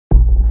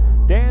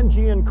Dan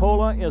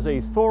Giancola is a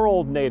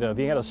Thorold native.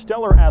 He had a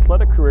stellar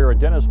athletic career at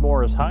Dennis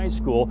Morris High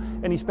School,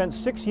 and he spent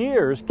 6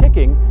 years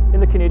kicking in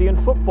the Canadian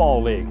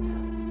Football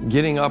League.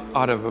 Getting up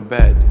out of a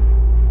bed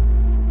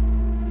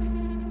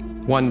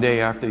one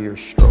day after your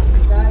stroke.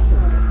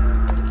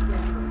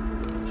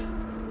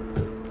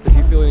 If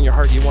you feel it in your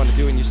heart you want to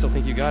do it and you still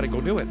think you got it,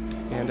 go do it.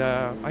 And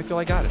I feel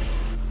I got it.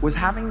 Was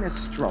having this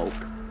stroke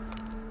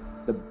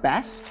the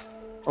best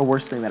or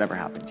worst thing that ever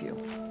happened to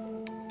you?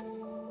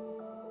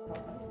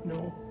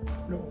 No.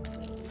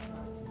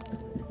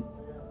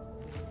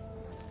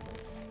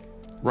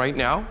 Right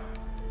now,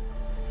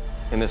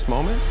 in this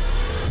moment,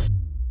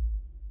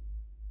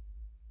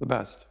 the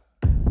best.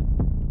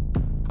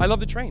 I love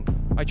to train.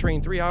 I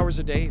train 3 hours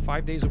a day,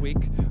 5 days a week.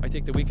 I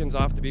take the weekends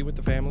off to be with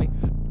the family.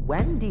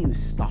 When do you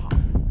stop?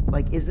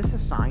 Like, is this a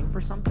sign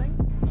for something?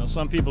 Now,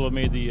 some people have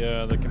made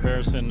the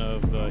comparison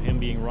of him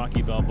being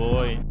Rocky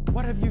Balboa.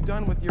 What have you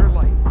done with your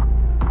life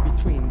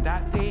between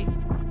that date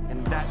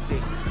and that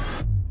date?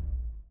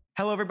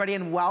 Hello, everybody,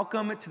 and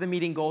welcome to the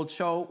Meeting Gold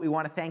Show. We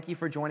want to thank you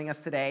for joining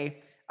us today.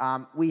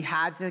 We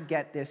had to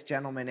get this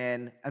gentleman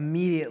in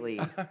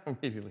immediately.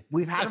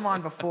 We've had him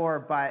on before,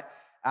 but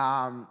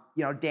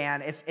you know,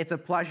 Dan, it's a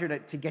pleasure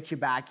to get you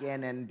back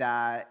in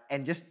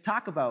and just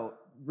talk about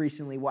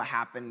recently what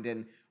happened,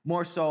 and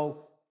more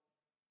so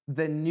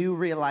the new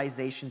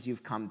realizations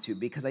you've come to.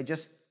 Because I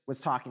just was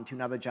talking to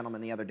another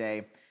gentleman the other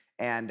day,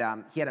 and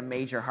he had a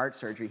major heart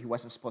surgery. He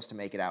wasn't supposed to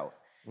make it out.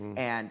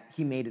 And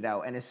he made it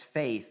out, and his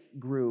faith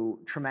grew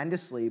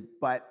tremendously.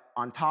 But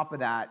on top of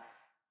that,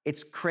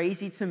 it's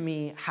crazy to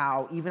me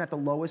how even at the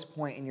lowest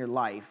point in your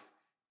life,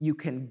 you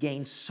can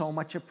gain so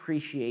much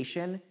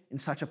appreciation in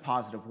such a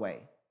positive way.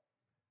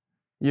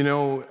 You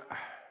know,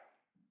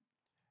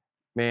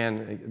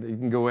 man, you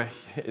can go,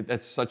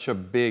 that's such a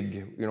big,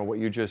 you know, what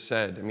you just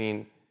said. I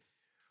mean,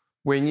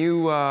 when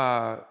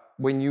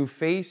you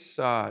face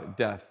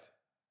death,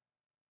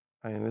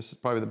 and this is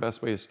probably the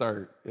best way to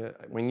start.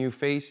 When you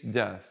face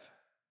death,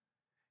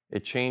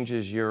 it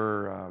changes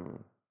your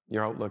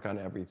outlook on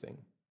everything.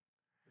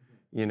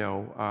 You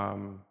know,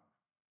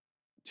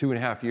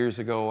 2.5 years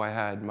ago, I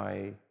had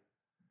my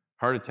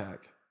heart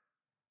attack,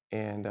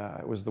 and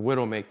it was the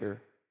Widowmaker,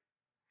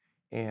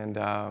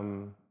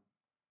 and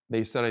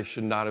they said I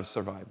should not have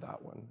survived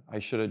that one. I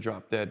should have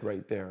dropped dead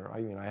right there.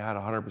 I mean, I had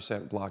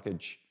 100%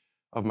 blockage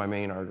of my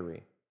main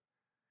artery,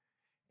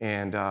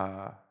 and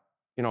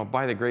you know,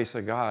 by the grace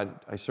of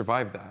God, I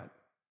survived that.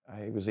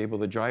 I was able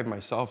to drive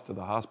myself to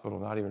the hospital,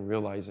 not even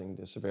realizing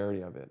the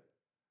severity of it.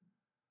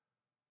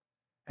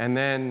 And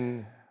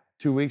then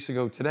 2 weeks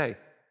ago today,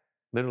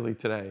 literally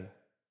today,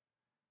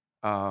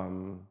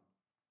 I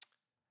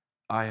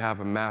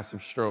have a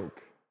massive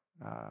stroke.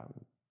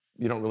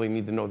 You don't really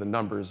need to know the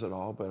numbers at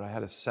all, but I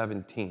had a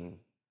 17.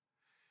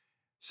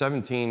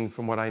 17,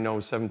 from what I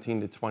know,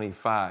 17 to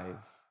 25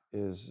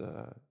 is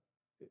a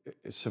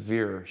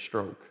severe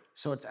stroke.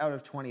 So it's out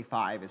of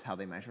 25 is how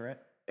they measure it?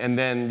 And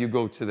then you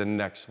go to the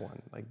next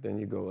one. Like, then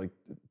you go like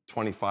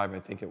 25, I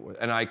think it was.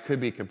 And I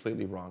could be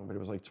completely wrong, but it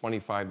was like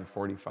 25 to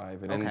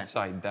 45. And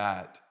inside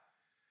that,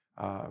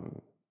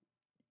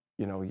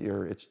 you know,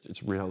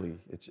 it's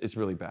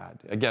really bad.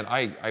 Again,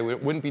 I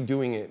wouldn't be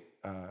doing it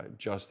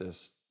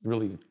justice,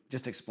 really.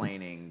 Just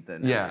explaining the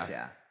numbers,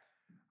 yeah.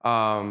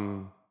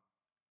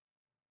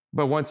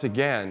 But once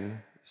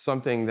again,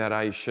 something that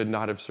I should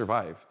not have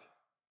survived.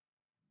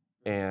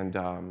 And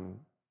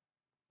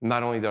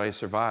not only did I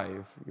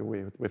survive,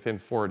 within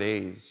 4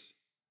 days,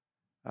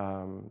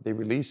 they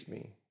released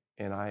me.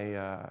 And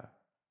I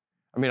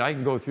mean, I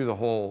can go through the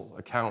whole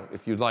account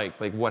if you'd like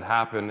what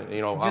happened,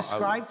 you know.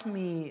 Describe to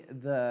me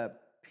the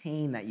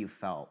pain that you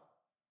felt.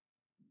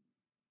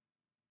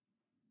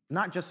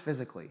 Not just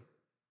physically.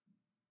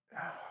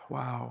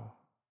 Wow.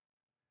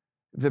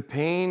 The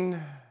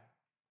pain,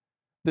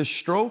 the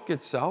stroke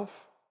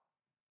itself,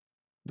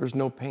 there's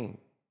no pain.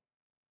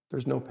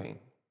 There's no pain.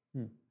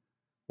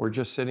 We're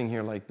just sitting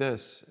here like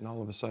this, and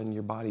all of a sudden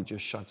your body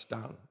just shuts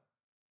down.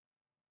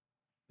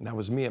 And that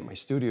was me at my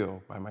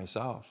studio by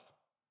myself.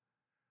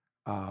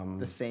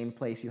 The same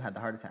place you had the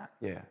heart attack?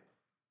 Yeah.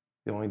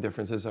 The only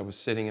difference is I was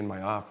sitting in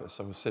my office.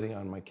 I was sitting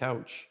on my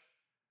couch,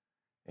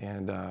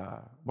 and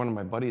one of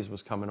my buddies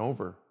was coming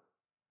over.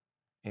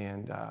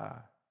 And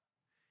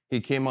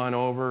he came on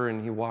over,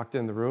 and he walked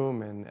in the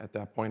room, and at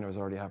that point I was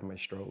already having my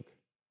stroke.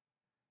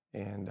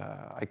 And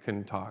I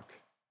couldn't talk.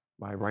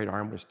 My right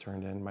arm was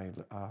turned in,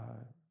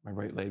 my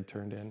right leg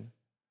turned in.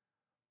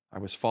 I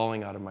was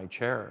falling out of my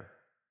chair,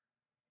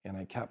 and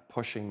I kept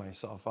pushing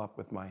myself up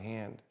with my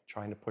hand,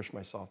 trying to push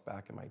myself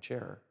back in my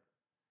chair.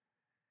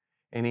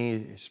 And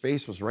his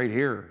face was right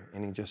here,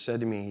 and he just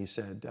said to me, he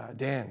said,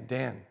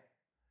 Dan,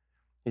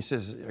 he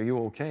says, "Are you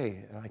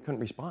okay?" And I couldn't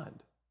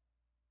respond.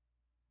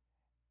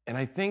 And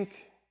I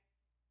think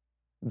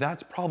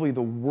that's probably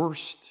the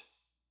worst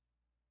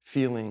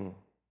feeling.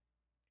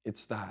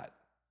 It's that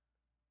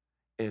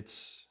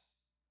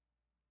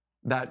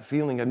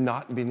feeling of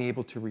not being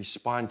able to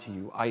respond to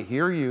you. I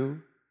hear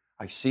you,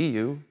 I see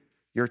you,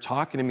 you're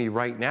talking to me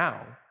right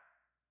now,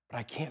 but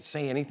I can't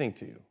say anything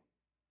to you.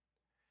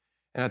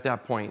 And at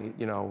that point,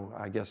 you know,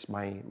 I guess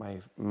my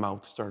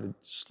mouth started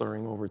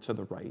slurring over to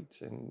the right,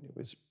 and it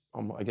was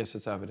almost, I guess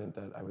it's evident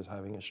that I was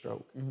having a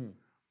stroke.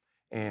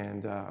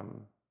 And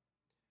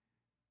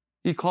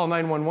he called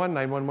 911.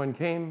 911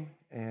 came,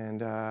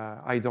 and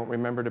I don't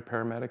remember the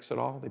paramedics at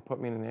all. They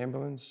put me in an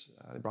ambulance.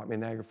 They brought me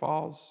to Niagara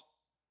Falls.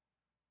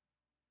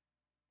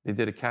 They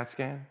did a CAT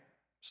scan.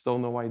 Still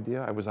no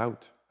idea. I was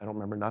out. I don't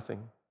remember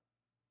nothing.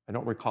 I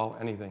don't recall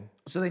anything.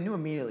 So they knew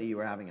immediately you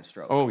were having a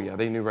stroke? Oh, yeah,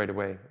 they knew right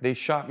away. They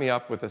shot me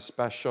up with a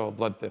special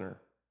blood thinner.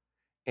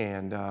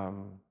 And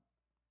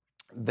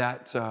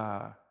that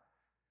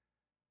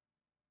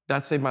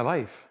saved my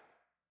life.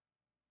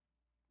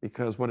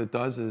 Because what it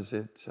does is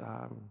it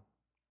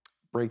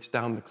breaks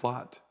down the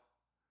clot.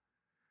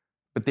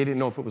 But they didn't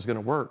know if it was going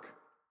to work.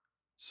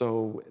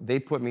 So they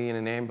put me in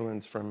an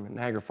ambulance from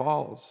Niagara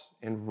Falls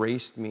and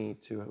raced me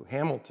to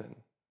Hamilton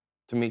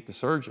to meet the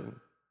surgeon.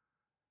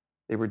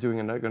 They were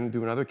going to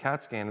do another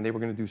CAT scan, and they were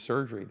going to do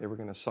surgery. They were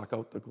going to suck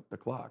out the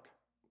clot.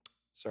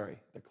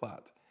 The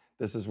clot.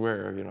 This is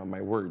where, you know,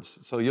 my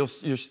words. So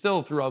you're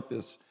still, throughout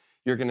this,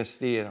 you're going to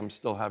see it. I'm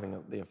still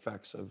having the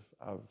effects of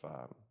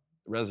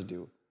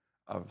residue,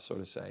 so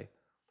to say.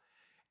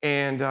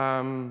 And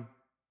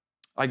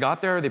I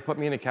got there. They put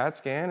me in a CAT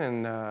scan,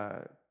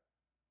 and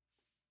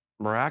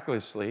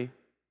miraculously,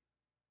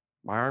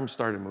 my arms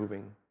started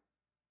moving.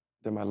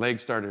 Then my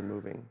legs started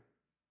moving.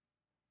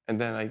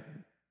 And then I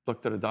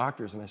looked at the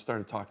doctors, and I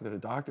started talking to the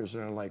doctors,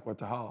 and they're like, what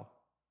the hell?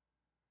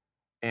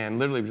 And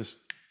literally,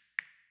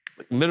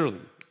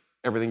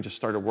 everything just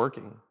started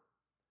working.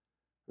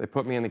 They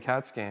put me in the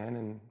CAT scan,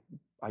 and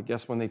I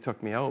guess when they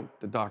took me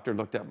out, the doctor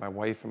looked at my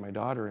wife and my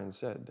daughter and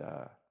said,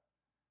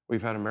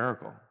 we've had a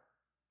miracle.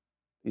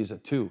 He's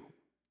at 2.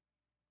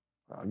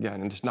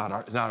 Again, and it's not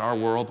our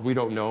world. We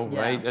don't know,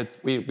 right?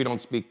 We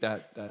don't speak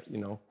that you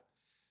know,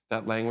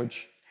 that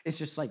language. It's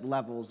just like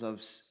levels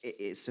of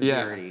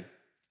severity. Yeah.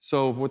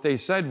 So what they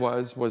said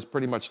was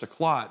pretty much the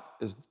clot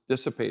is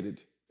dissipated.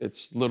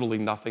 It's literally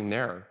nothing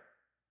there.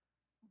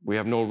 We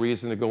have no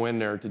reason to go in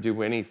there to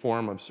do any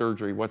form of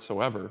surgery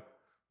whatsoever.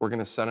 We're going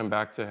to send him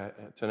back to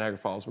Niagara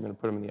Falls. We're going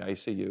to put him in the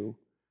ICU.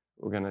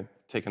 We're going to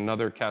take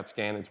another CAT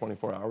scan in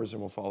 24 hours,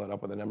 and we'll follow it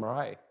up with an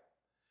MRI.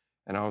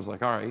 And I was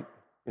like, all right,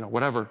 you know,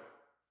 whatever.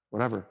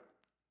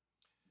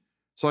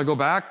 So I go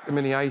back, I'm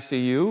in the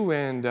ICU,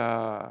 and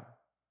that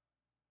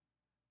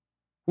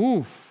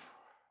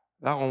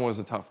one was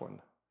a tough one.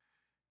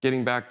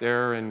 Getting back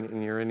there,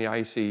 and you're in the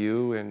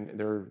ICU, and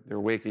they're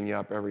waking you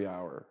up every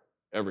hour.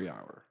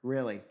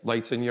 Really?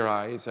 Lights in your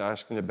eyes,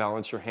 asking to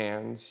balance your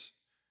hands,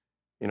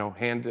 you know,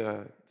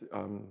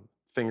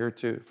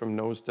 finger from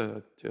nose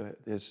to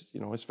his, you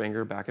know, his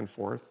finger back and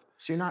forth.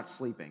 So you're not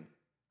sleeping?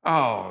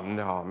 Oh,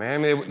 no,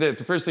 man. I mean, the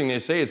first thing they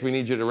say is, we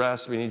need you to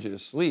rest, we need you to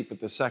sleep. But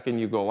the second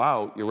you go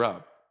out, you're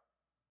up.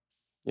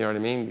 You know what I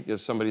mean?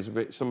 Because somebody's,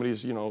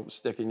 you know,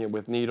 sticking you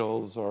with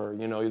needles, or,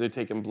 you know, they're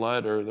taking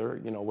blood, or they're,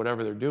 you know,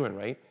 whatever they're doing,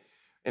 right?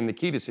 And the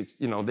key to,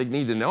 you know, they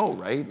need to know,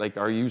 right? Like,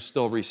 are you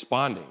still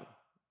responding,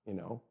 you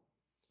know?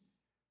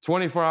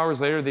 24 hours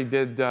later, they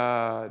did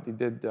the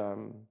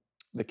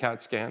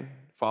CAT scan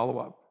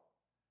follow-up.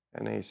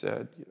 And they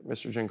said,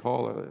 Mr.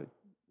 Giancola,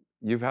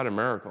 you've had a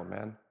miracle,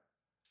 man.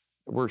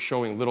 We're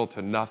showing little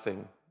to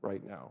nothing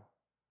right now.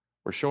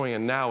 We're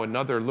showing now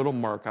another little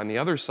mark on the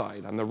other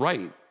side, on the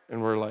right.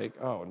 And we're like,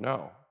 oh,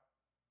 no.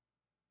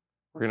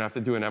 We're going to have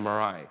to do an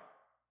MRI.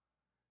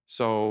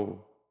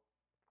 So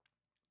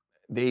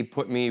they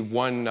put me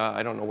one,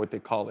 I don't know what they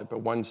call it, but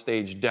one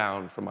stage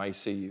down from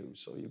ICU.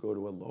 So you go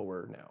to a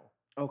lower now.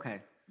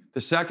 Okay.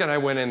 The second I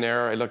went in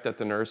there, I looked at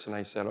the nurse and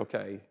I said,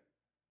 okay,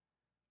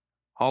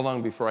 how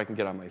long before I can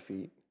get on my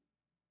feet?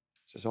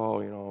 She says,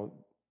 oh, you know,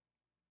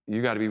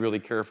 you got to be really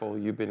careful.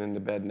 You've been in the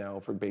bed now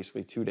for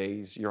basically 2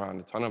 days. You're on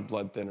a ton of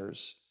blood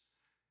thinners,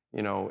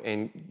 you know,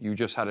 and you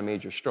just had a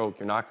major stroke.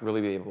 You're not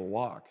really able to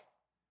walk.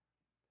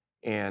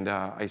 And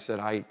I said,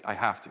 I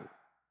have to.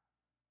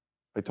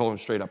 I told him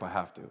straight up, I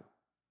have to.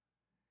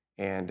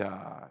 And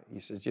he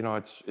says, you know,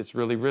 it's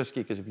really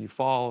risky, because if you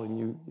fall and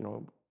you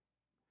know,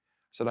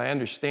 I said, I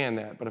understand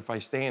that, but if I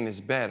stay in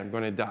this bed, I'm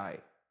going to die.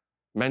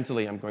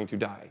 Mentally, I'm going to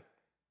die.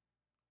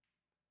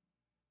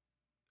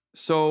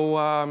 So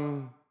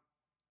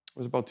it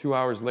was about 2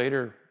 hours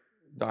later,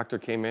 doctor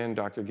came in,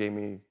 doctor gave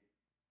me,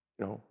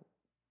 you know,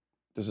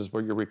 this is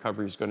where your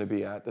recovery is going to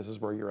be at. This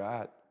is where you're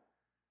at.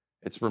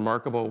 It's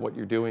remarkable what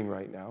you're doing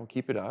right now.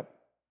 Keep it up.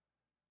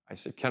 I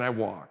said, can I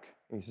walk?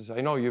 And he says,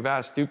 I know you've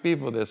asked 2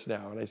 people this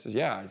now. And I says,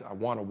 yeah, I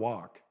want to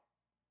walk.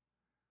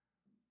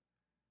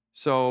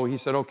 So he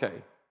said,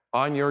 okay,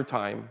 on your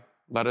time,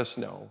 let us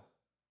know.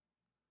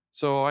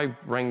 So I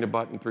rang the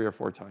button 3 or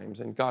 4 times,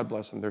 and God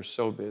bless them, they're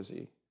so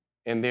busy,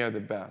 and they're the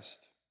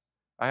best.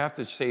 I have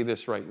to say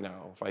this right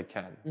now, if I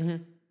can.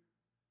 Mm-hmm.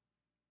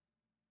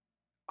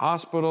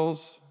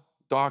 Hospitals,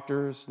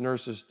 doctors,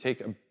 nurses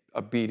take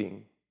a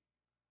beating,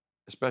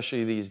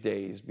 especially these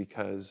days,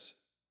 because,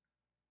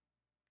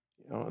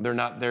 you know, they're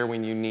not there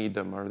when you need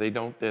them, or they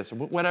don't this, or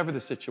whatever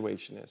the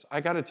situation is.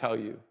 I got to tell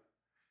you,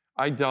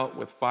 I dealt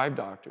with 5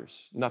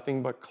 doctors,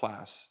 nothing but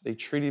class. They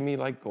treated me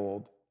like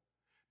gold.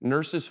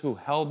 Nurses who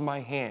held my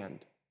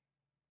hand,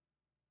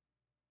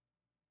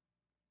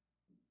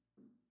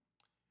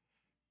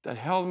 that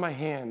held my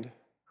hand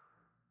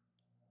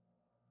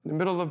in the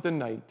middle of the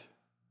night,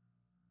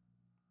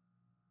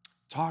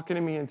 talking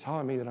to me and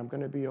telling me that I'm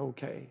gonna be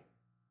okay.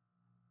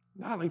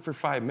 Not like for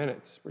 5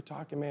 minutes. We're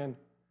talking, man,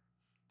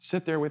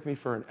 sit there with me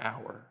for an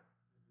hour.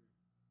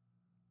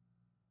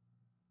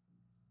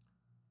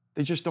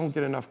 They just don't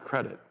get enough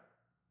credit.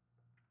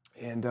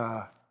 And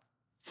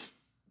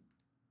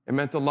it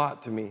meant a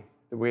lot to me,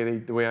 the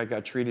way I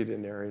got treated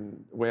in there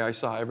and the way I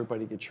saw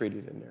everybody get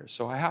treated in there.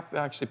 So I have to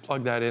actually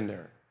plug that in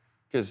there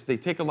because they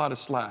take a lot of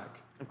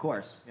slack. Of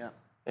course, yeah.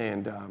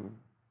 And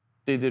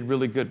they did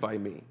really good by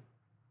me.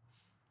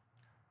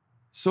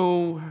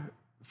 So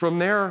from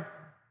there,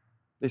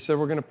 they said,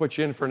 we're gonna put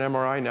you in for an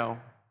MRI now.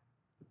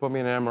 They put me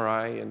in an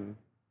MRI, and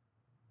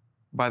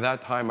by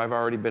that time, I've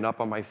already been up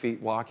on my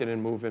feet, walking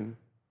and moving.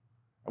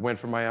 I went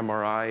for my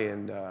MRI,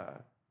 and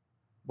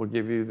we'll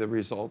give you the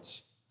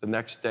results the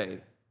next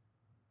day.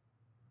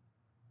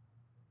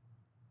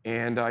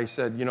 And I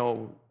said, you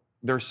know,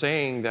 they're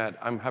saying that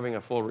I'm having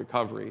a full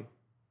recovery.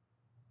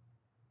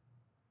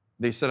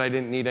 They said I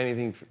didn't need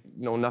anything,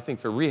 nothing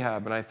for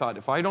rehab. And I thought,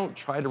 if I don't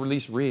try to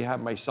release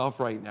rehab myself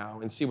right now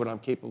and see what I'm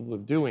capable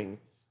of doing,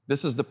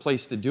 this is the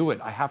place to do it.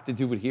 I have to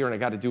do it here, and I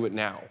got to do it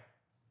now.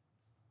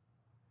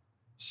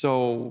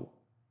 So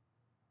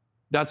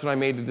that's when I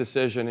made the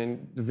decision,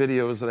 and the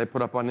videos that I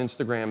put up on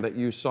Instagram that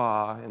you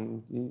saw,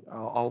 and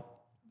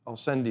I'll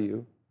send to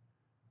you.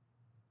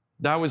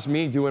 That was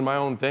me doing my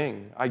own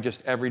thing. I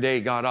just every day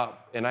got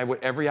up, and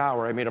every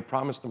hour I made a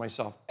promise to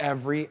myself.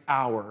 Every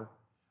hour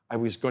I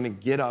was going to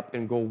get up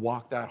and go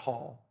walk that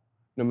hall,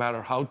 no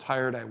matter how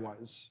tired I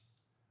was.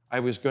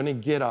 I was going to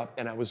get up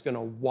and I was going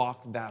to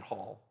walk that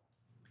hall.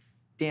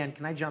 Dan,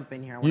 can I jump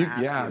in here? I want to ask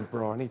you. Yeah,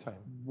 bro, anytime.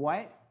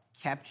 What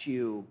kept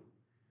you?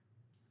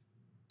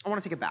 I want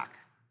to take it back.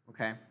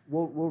 Okay,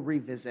 we'll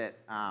revisit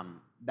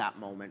that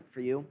moment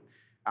for you.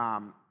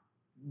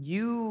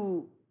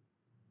 You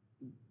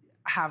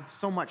have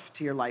so much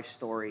to your life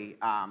story,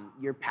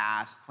 your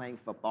past, playing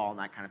football and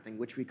that kind of thing,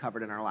 which we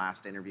covered in our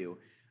last interview.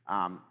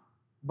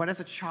 But as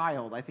a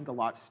child, I think a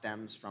lot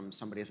stems from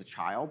somebody as a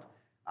child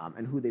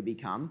and who they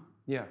become.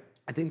 Yeah.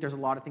 I think there's a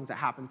lot of things that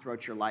happen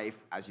throughout your life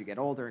as you get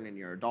older and in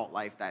your adult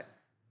life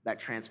that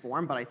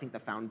transform, but I think the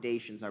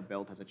foundations are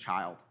built as a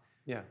child.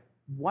 Yeah.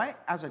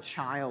 What, as a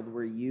child,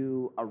 were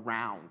you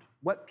around?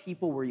 What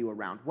people were you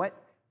around? What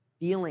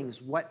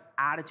feelings, what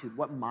attitude,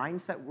 what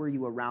mindset were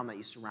you around that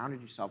you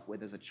surrounded yourself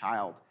with as a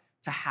child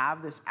to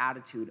have this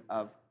attitude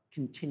of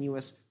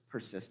continuous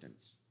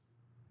persistence?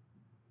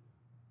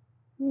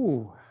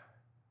 Ooh.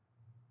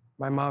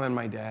 My mom and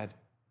my dad.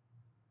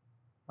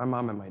 My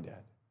mom and my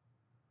dad.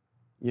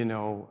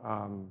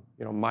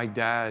 My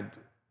dad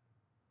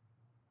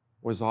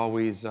was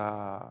always,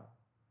 old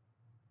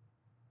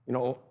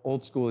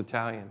school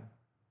Italian.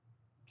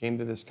 Came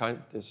to this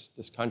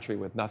country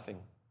with nothing,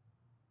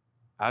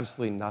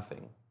 absolutely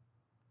nothing.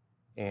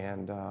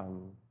 And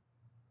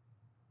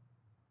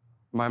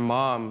my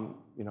mom,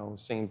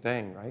 same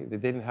thing, right? They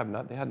didn't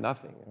have they had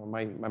nothing.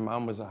 My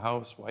mom was a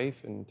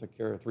housewife and took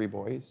care of 3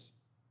 boys.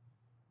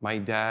 My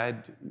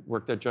dad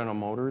worked at General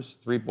Motors,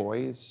 3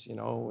 boys,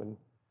 and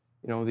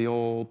the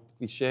old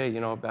cliche,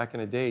 back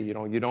in the day, you're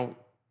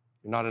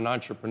not an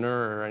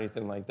entrepreneur or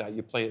anything like that.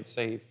 You play it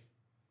safe.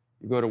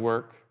 You go to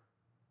work,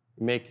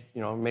 you make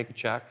a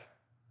check,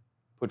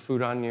 put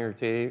food on your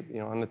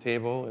on the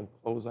table, and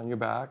clothes on your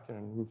back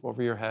and roof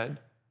over your head,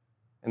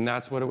 and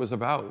that's what it was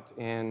about.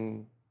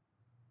 And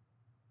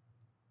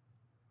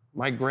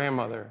my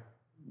grandmother,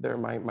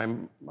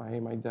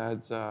 my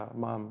dad's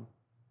mom,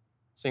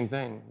 same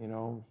thing,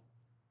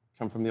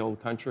 come from the old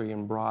country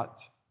and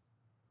brought,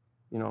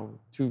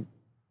 2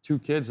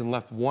 kids and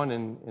left 1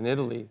 in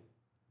Italy,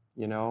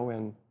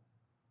 and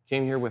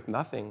came here with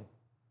nothing,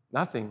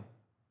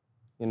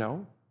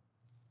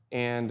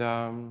 and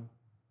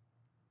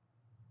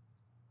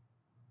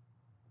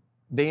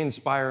they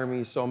inspire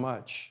me so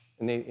much.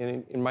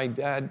 And my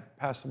dad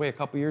passed away a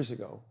couple years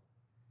ago,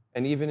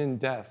 and even in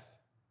death,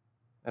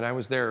 and I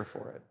was there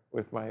for it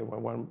with my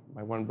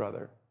one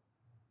brother.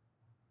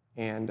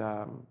 And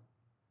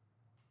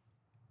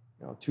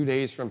 2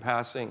 days from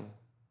passing,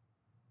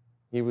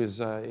 he was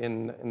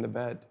in the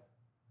bed,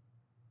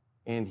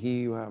 and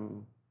he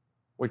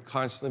would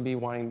constantly be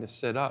wanting to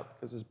sit up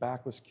because his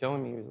back was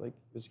killing me.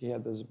 He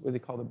had those, what do they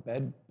call the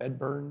bed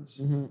burns?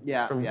 Mm-hmm.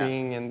 Yeah, from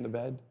being in the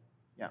bed.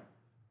 Yeah.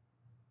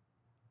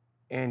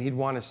 And he'd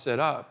want to sit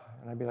up,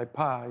 and I'd be like,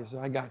 Pa, he said,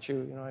 I got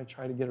you. I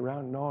try to get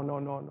around.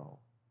 No.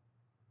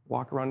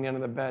 Walk around the end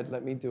of the bed,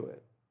 let me do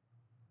it.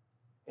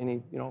 And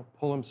he'd,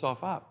 pull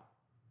himself up.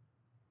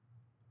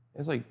 It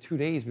was like 2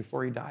 days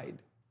before he died.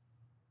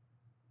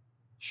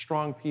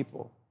 Strong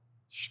people.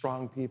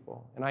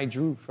 And I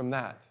drew from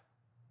that.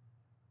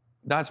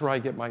 That's where I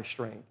get my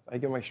strength. I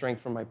get my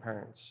strength from my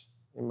parents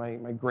and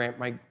my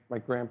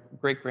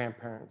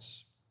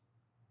great-grandparents.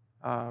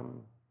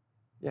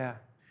 Yeah.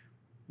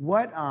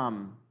 What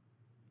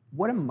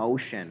What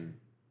emotion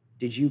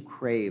did you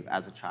crave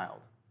as a child?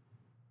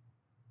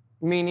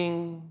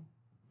 Meaning?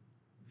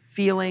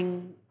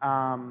 Feeling,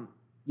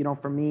 you know,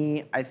 for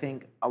me, I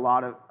think a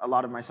lot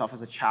of myself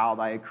as a child,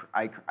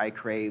 I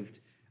craved,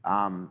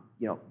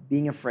 you know,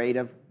 being afraid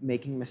of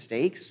making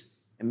mistakes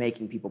and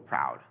making people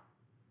proud.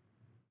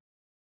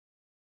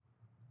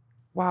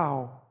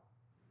 Wow.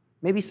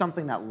 Maybe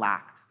something that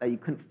lacked, that you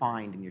couldn't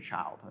find in your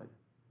childhood.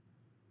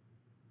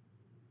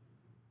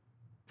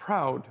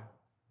 Proud.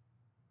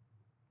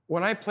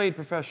 When I played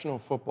professional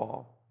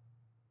football,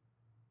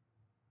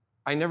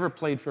 I never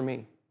played for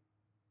me.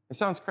 It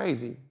sounds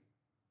crazy.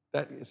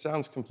 It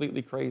sounds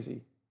completely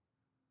crazy.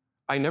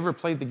 I never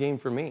played the game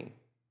for me.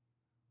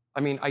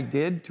 I mean, I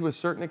did to a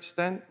certain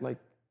extent. Like,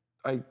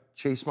 I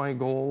chased my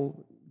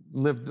goal,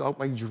 lived out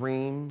my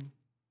dream.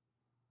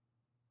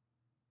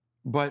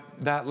 But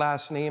that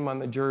last name on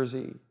the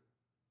jersey,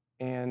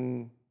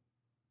 and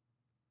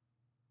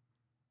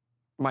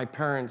my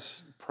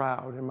parents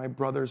proud, and my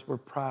brothers were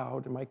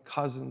proud, and my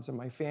cousins, and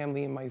my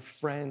family, and my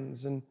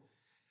friends, and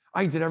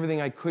I did everything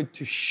I could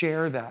to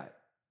share that.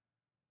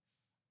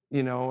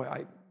 You know,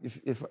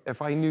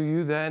 if I knew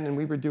you then and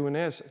we were doing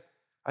this,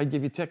 I'd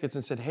give you tickets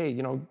and said, hey,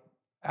 you know,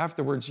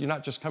 afterwards, you're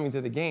not just coming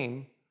to the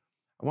game.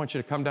 I want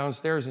you to come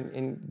downstairs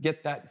and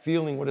get that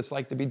feeling, what it's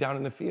like to be down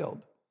in the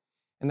field.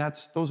 And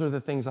those are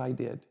the things I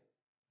did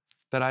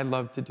that I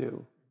love to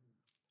do.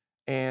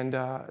 And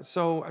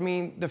so, I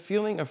mean, the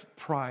feeling of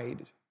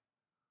pride,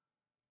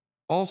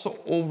 also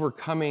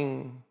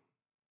overcoming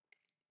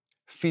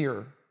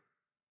fear.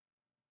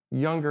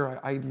 Younger,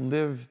 I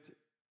lived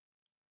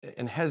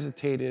and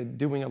hesitated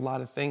doing a lot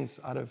of things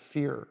out of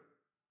fear.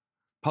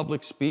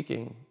 Public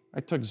speaking, I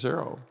took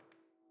 0.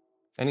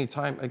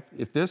 Anytime, like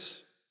if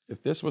this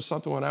was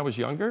something when I was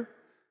younger,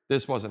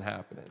 this wasn't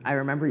happening. I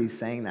remember you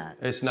saying that.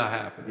 It's not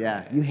happening.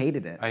 Yeah, you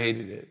hated it. I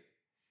hated it.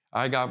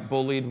 I got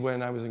bullied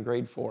when I was in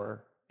grade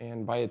 4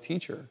 and by a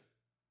teacher.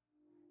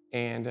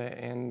 And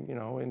you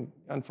know, and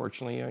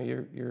unfortunately,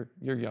 you know,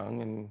 you're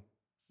young, and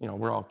you know,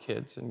 we're all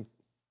kids, and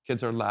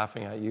kids are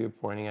laughing at you,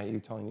 pointing at you,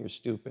 telling you you're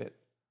stupid.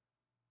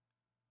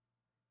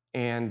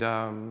 And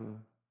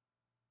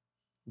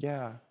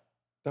yeah,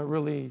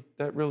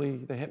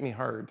 that hit me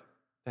hard.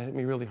 That hit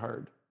me really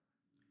hard.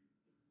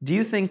 Do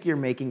you think you're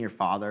making your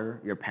father,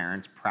 your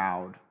parents,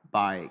 proud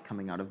by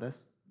coming out of this?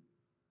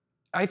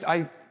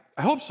 I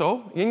hope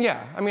so. And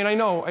yeah, I mean, I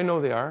know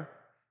they are.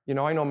 You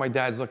know, I know my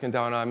dad's looking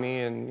down on me,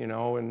 and you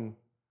know,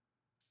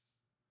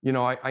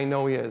 I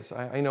know he is.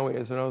 I know he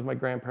is. I know my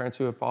grandparents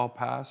who have all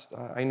passed.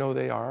 I know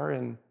they are,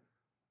 and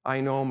I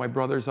know my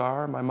brothers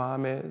are. My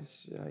mom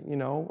is. You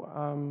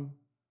know,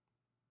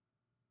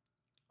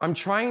 I'm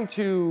trying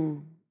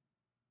to.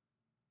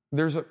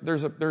 There's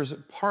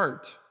a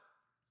part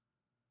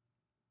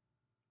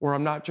where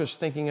I'm not just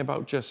thinking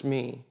about just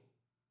me.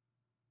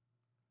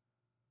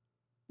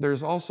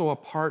 There's also a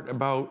part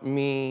about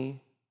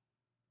me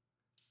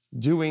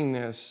doing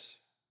this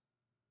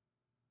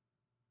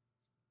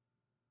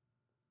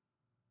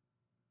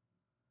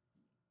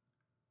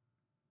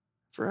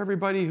for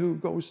everybody who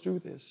goes through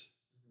this.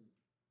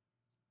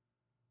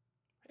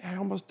 I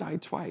almost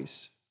died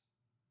twice.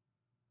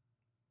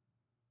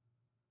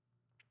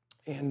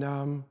 And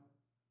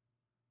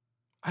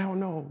I don't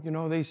know, you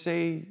know, they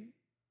say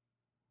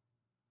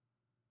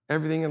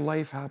everything in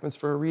life happens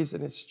for a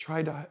reason. It's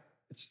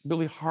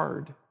really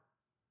hard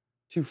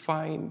to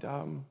find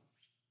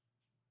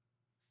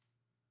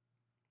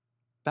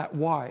that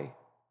why.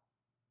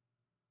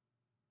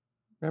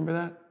 Remember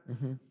that?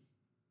 Mm-hmm.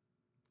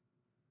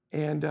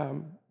 And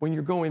when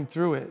you're going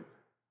through it,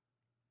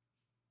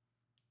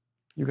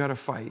 you got to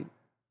fight.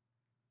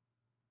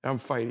 I'm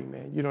fighting,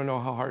 man. You don't know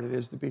how hard it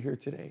is to be here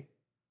today.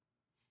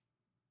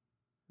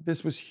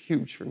 This was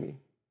huge for me.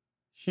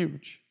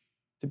 Huge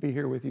to be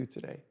here with you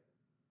today.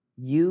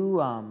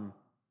 You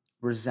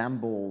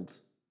resembled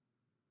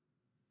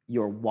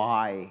your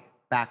why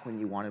back when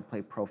you wanted to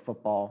play pro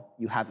football.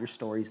 You have your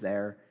stories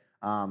there.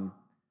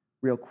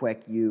 Real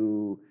quick,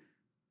 you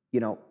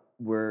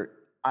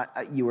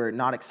were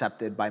not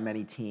accepted by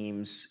many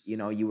teams. You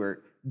know, you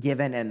were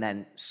given and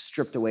then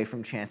stripped away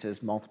from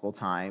chances multiple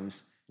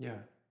times. Yeah.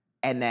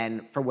 And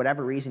then for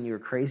whatever reason, you were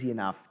crazy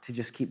enough to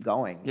just keep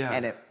going. Yeah.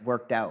 And it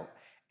worked out.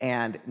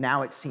 And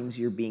now it seems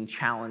you're being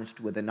challenged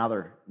with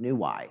another new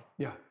why.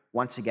 Yeah.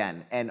 Once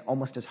again, and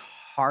almost as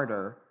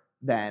harder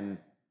than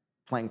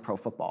playing pro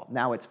football.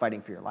 Now it's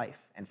fighting for your life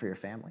and for your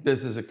family.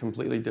 This is a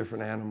completely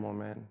different animal,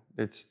 man.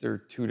 They're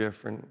two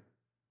different,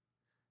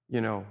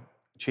 you know,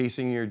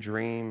 chasing your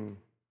dream,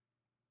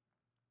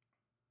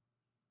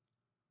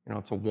 you know,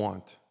 it's a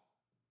want.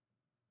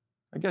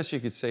 I guess you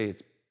could say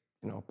it's,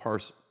 you know,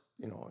 parts,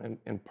 you know,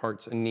 in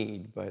parts a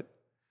need, but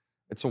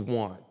it's a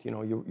want. You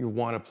know, you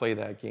want to play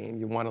that game.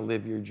 You want to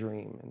live your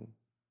dream. And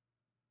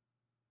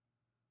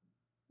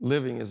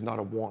living is not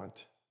a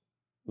want.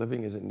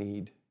 Living is a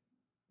need.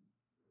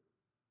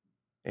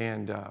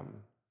 And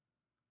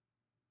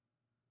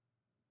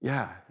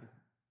yeah,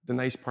 the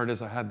nice part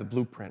is I had the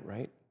blueprint,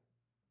 right?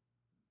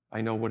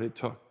 I know what it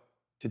took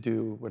to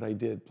do what I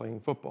did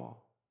playing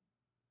football.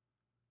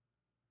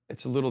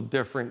 it's a little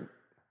different.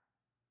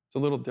 It's a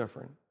little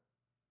different,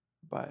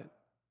 but.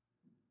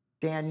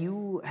 Dan,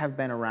 you have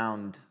been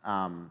around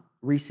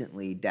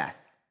recently death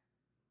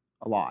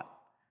a lot,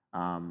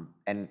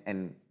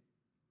 and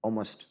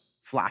almost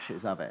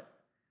flashes of it.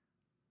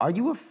 Are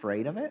you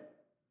afraid of it?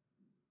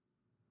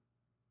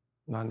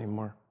 Not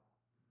anymore.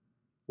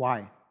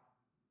 Why?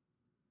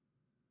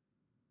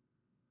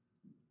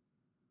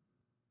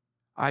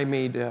 I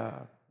made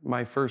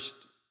my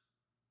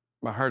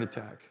heart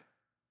attack.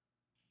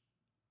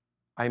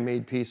 I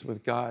made peace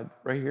with God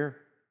right here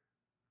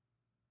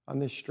on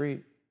this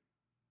street.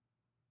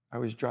 I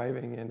was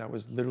driving and I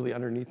was literally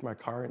underneath my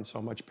car in so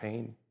much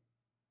pain.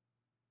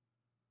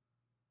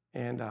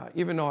 And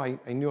even though I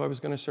knew I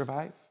was going to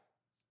survive,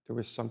 there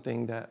was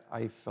something that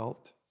I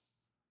felt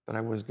that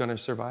I was going to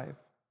survive.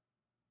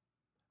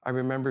 I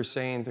remember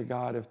saying to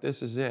God, if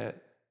this is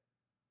it,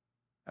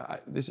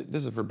 this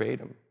is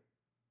verbatim.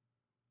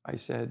 I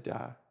said,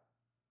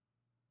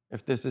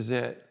 if this is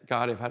it,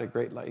 God, I've had a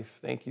great life.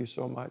 Thank you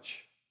so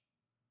much.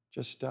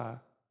 Just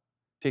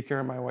take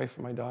care of my wife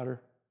and my daughter.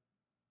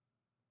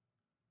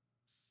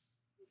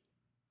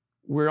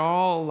 We're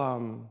all,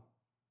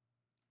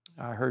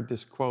 I heard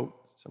this quote,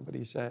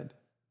 somebody said,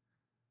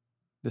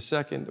 the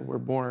second we're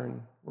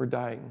born, we're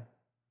dying.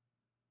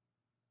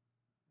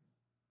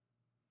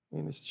 I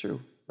mean, it's true.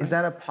 Right? Is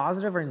that a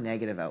positive or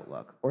negative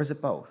outlook, or is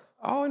it both?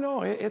 Oh,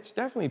 no, it's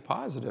definitely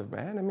positive,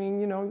 man. I mean,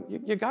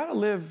 you got to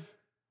live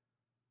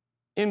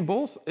in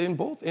both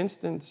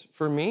instances.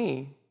 For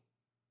me,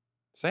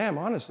 Sam,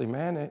 honestly,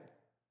 man,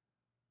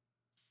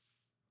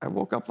 I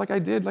woke up like I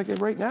did, like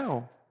right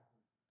now.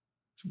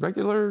 It's a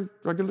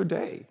regular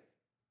day.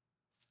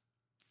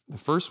 The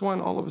first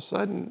one, all of a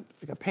sudden,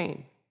 I got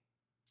pain.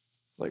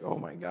 It's like, oh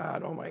my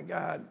God,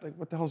 like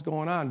what the hell's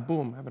going on?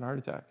 Boom, having a heart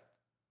attack.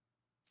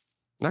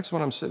 Next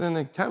one, I'm sitting on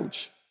the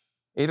couch,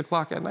 8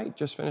 o'clock at night,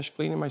 just finished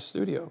cleaning my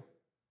studio,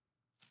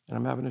 and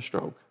I'm having a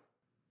stroke.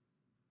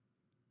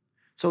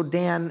 So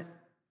Dan,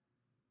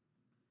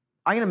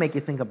 I'm gonna make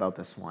you think about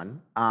this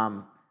one.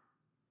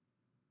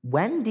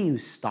 When do you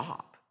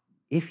stop?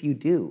 If you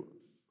do,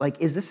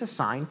 like, is this a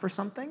sign for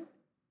something?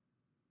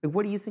 Like,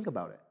 what do you think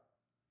about it?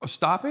 Oh,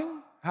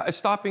 stopping?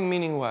 Stopping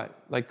meaning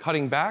what? Like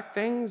cutting back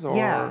things, or?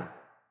 Yeah.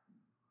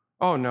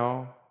 Oh,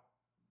 no.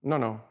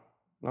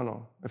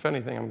 If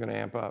anything, I'm gonna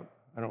amp up.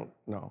 I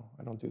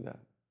don't do that.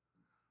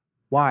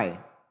 Why?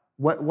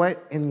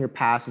 What in your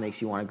past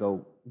makes you want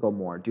to go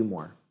more, do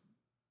more?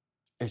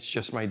 It's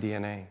just my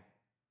DNA.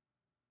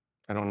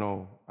 I don't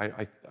know.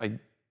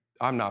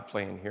 I'm not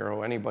playing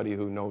hero. Anybody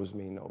who knows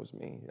me knows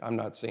me. I'm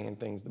not saying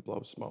things to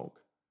blow smoke.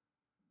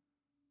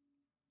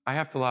 I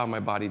have to allow my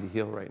body to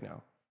heal right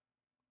now.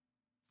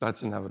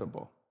 That's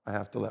inevitable. I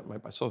have to let my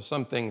body. So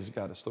some things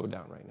got to slow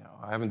down right now.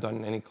 I haven't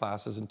done any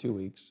classes in 2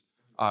 weeks,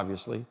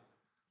 obviously.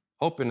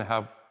 Hoping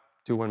to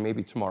do one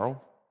maybe tomorrow,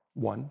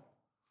 one.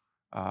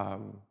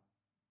 Man,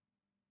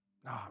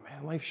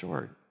 life's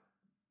short.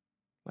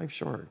 Life's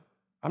short.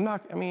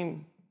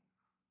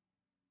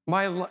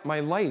 My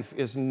life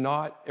is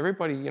not,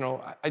 everybody,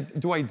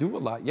 do I do a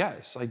lot?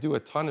 Yes, I do a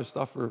ton of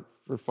stuff for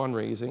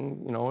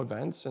fundraising,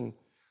 events and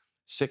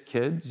sick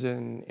kids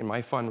and in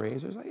my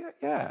fundraisers.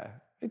 Yeah,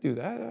 I do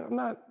that. I'm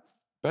not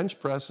bench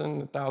pressing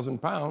 1,000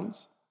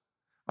 pounds.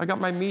 I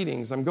got my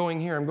meetings. I'm going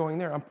here, I'm going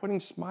there. I'm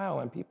putting smile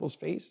on people's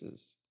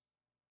faces.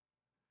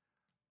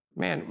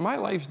 Man, my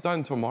life's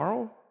done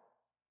tomorrow.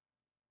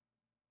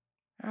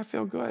 I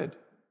feel good.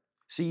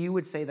 So you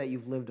would say that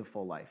you've lived a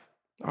full life?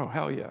 Oh,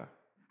 hell yeah.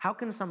 How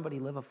can somebody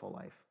live a full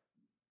life?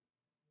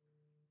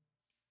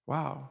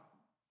 Wow,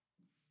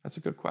 that's a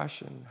good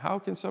question. How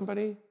can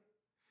somebody?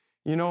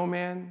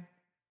 Man,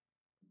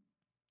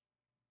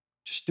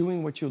 just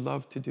doing what you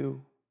love to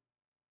do.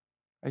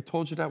 I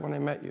told you that when I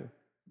met you.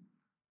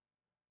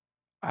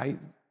 I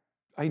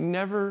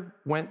never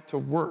went to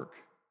work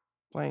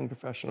playing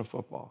professional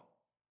football.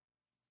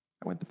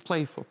 I went to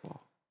play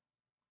football.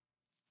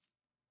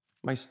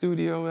 My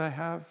studio that I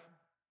have,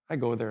 I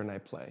go there and I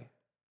play.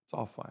 It's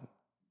all fun.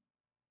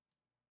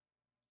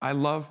 I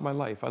love my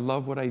life. I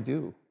love what I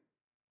do.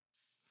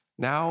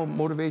 Now,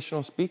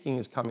 motivational speaking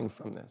is coming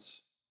from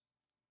this.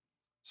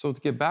 So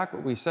to get back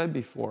what we said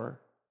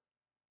before,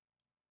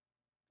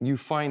 you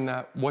find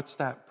that what's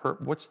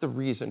the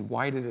reason?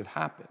 Why did it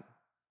happen?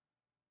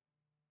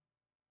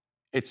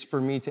 It's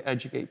for me to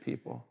educate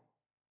people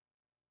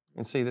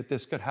and say that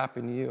this could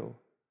happen to you.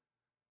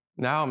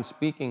 Now I'm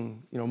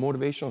speaking,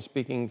 motivational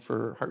speaking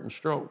for heart and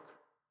stroke.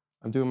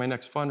 I'm doing my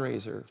next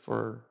fundraiser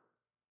for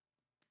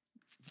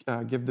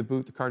Give the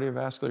Boot to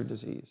cardiovascular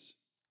disease.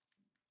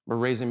 We're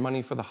raising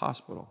money for the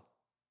hospital.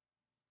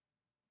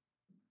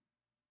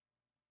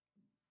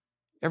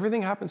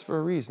 Everything happens for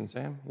a reason,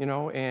 Sam,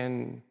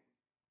 and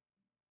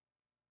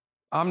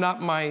I'm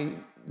not my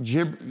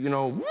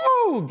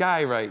woo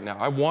guy right now.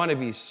 I want to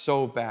be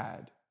so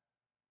bad.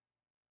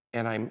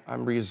 And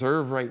I'm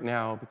reserved right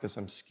now because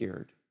I'm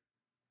scared.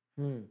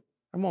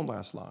 I won't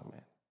last long,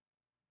 man.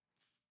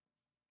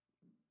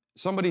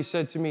 Somebody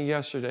said to me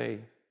yesterday,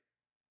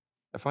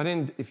 If I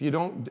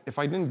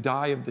didn't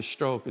die of the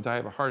stroke or die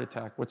of a heart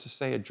attack, what's to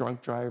say a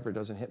drunk driver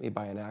doesn't hit me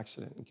by an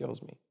accident and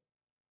kills me?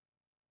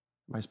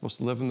 Am I supposed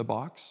to live in the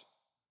box?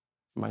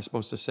 Am I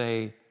supposed to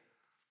say,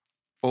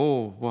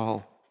 oh,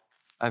 well,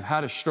 I've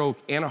had a stroke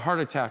and a heart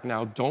attack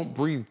now. Don't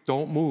breathe,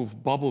 don't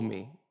move, bubble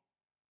me.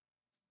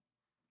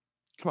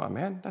 Come on,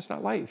 man, that's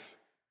not life.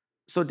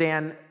 So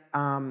Dan,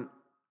 I'm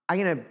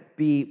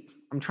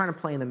trying to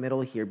play in the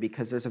middle here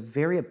because there's a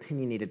very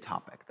opinionated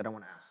topic that I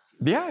want to ask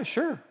you. Yeah,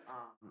 sure.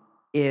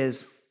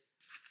 Here's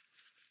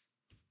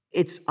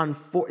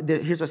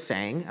a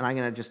saying, and I'm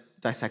going to just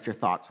dissect your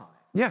thoughts on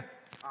it. Yeah.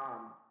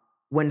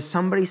 When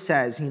somebody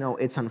says,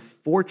 it's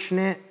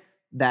unfortunate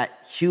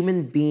that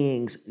human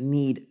beings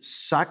need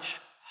such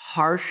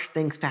harsh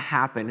things to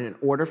happen in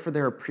order for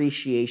their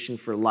appreciation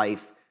for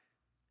life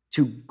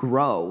to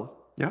grow.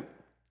 Yep.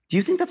 Do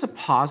you think that's a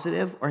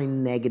positive or a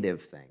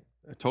negative thing?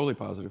 Totally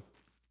positive.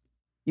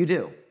 You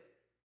do?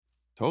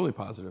 Totally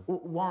positive.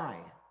 Why?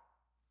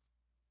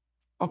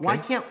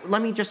 Okay.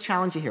 Let me just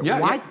challenge you here.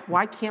 Yeah,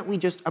 Why can't we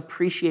just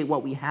appreciate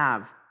what we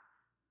have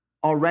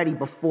already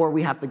before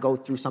we have to go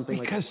through something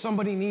like that? Because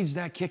somebody needs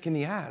that kick in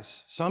the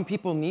ass. Some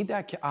people need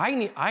that kick.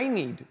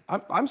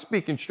 I'm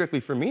speaking strictly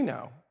for me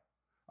now.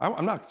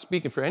 I'm not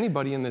speaking for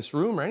anybody in this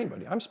room or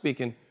anybody. I'm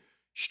speaking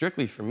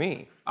strictly for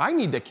me. I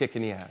need that kick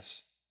in the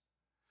ass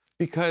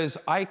because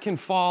I can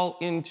fall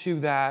into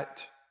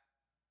that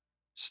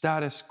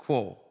status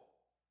quo.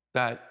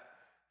 And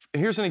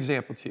here's an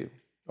example to you,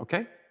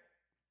 okay?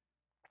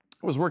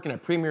 I was working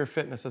at Premier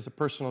Fitness as a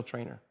personal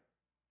trainer.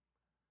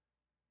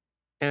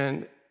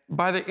 And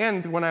by the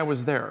end, when I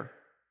was there,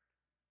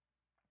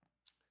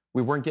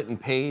 we weren't getting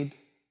paid.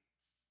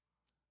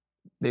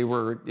 They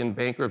were in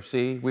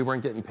bankruptcy. We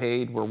weren't getting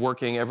paid. We're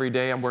working every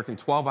day. I'm working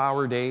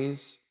 12-hour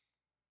days.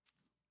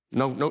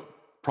 No,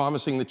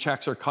 promising the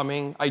checks are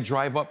coming. I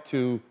drive up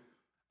to,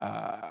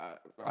 I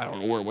don't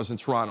know where it was in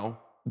Toronto,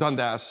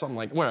 Dundas, something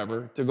like,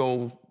 whatever, to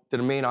go to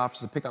the main office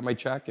to pick up my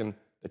check, and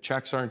the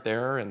checks aren't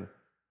there, and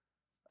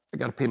I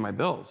got to pay my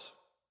bills.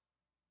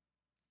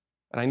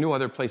 And I knew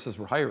other places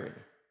were hiring,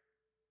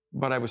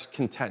 but I was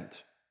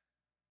content.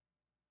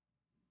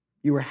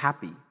 You were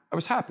happy? I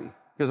was happy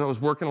because I was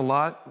working a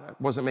lot. I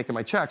wasn't making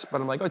my checks,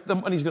 but I'm like, oh, the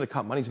money's going to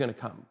come, money's going to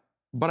come.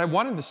 But I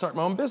wanted to start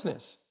my own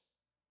business.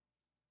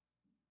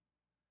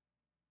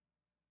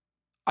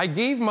 I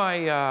gave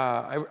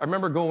I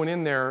remember going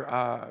in there,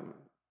 I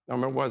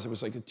remember it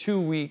was like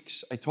 2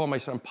 weeks. I told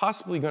myself, I'm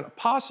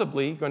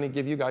possibly going to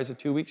give you guys a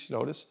 2 weeks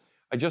notice.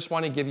 I just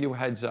want to give you a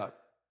heads up,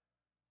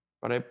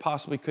 but I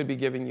possibly could be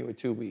giving you a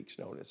 2 weeks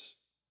notice.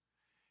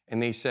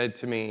 And they said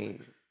to me,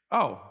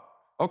 oh,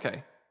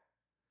 okay.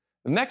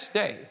 The next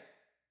day,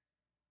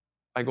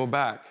 I go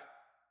back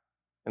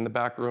in the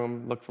back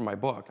room, look for my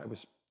book. I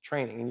was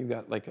training, and you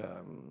got like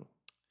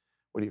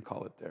what do you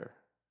call it there?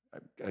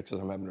 Because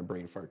I'm having a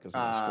brain fart because of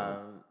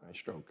my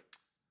stroke.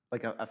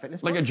 Like a fitness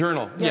book? Like a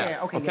journal.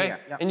 Yeah, okay.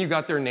 Yeah. And you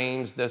got their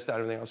names, this, that,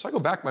 everything else. So I go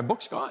back, my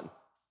book's gone.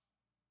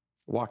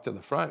 Walk to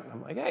the front, and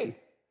I'm like, hey,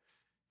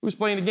 who's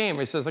playing the game?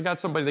 He says, I got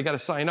somebody, they got to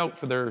sign out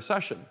for their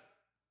session.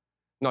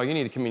 No, you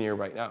need to come in here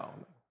right now.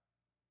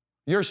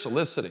 You're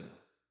soliciting.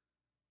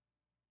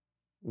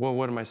 Well,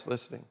 what am I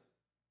soliciting?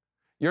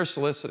 You're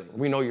soliciting.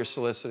 We know you're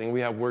soliciting.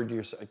 We have word to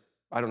your side.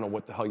 I don't know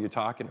what the hell you're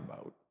talking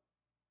about.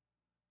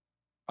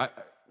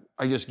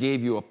 I just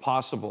gave you a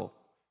possible.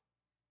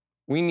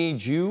 We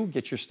need you,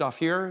 get your stuff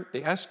here.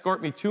 They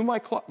escort me to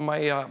my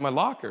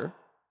locker,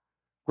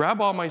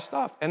 grab all my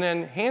stuff, and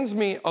then hands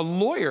me a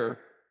lawyer,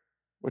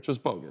 which was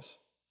bogus.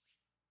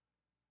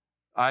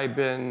 I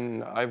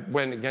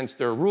went against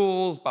their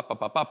rules,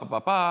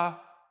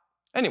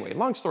 Anyway,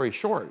 long story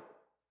short,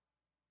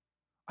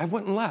 I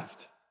went and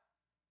left.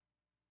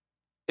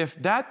 If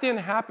that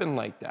didn't happen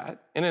like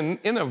that, and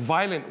in a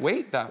violent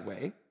way that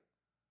way,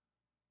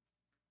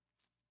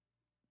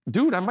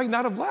 dude, I might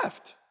not have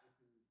left.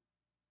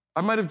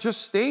 I might have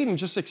just stayed and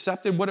just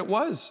accepted what it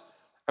was.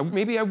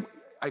 Maybe I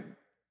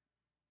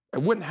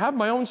wouldn't have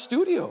my own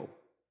studio.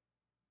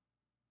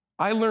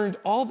 I learned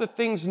all the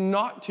things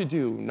not to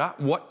do, not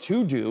what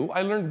to do.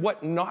 I learned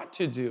what not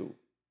to do.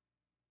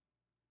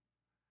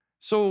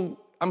 So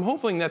I'm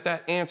hoping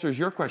that answers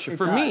your question.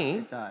 For me,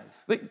 it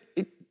does.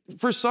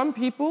 For some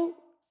people,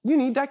 you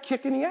need that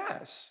kick in the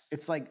ass.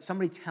 It's like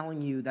somebody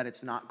telling you that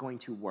it's not going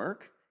to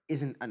work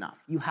isn't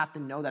enough. You have to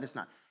know that it's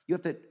not. You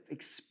have to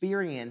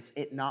experience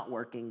it not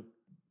working.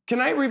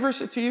 Can I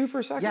reverse it to you for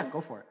a second? Yeah,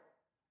 go for it.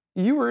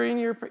 You were in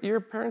your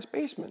parents'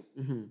 basement.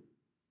 Mm-hmm.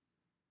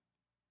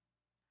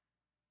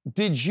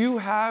 Did you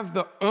have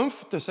the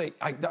oomph to say,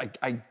 I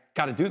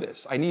got to do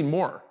this. I need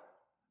more.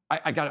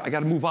 I got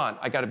to move on.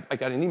 I got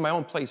to need my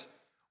own place.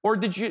 Or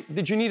did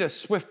you need a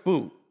swift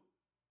boot?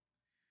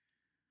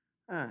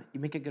 You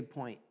make a good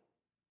point.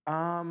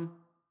 I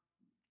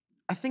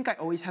think I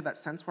always had that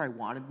sense where I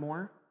wanted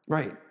more.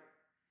 Right.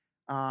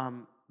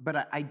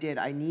 But I did.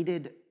 I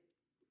needed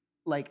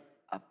like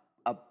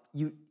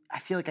I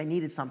feel like I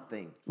needed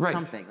something. Right.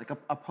 Something, like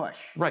a push.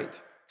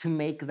 Right. To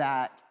make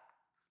that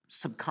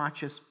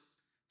subconscious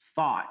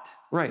thought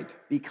right.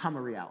 become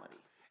a reality.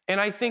 And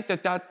I think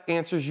that that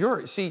answers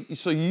yours. See,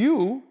 so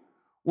you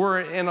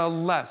were in a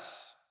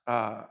less,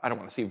 I don't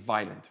want to say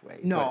violent way.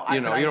 No, but,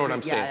 you know what I'm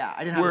yeah, saying? Yeah,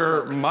 I didn't have a Where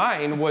stroke.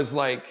 mine was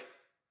like,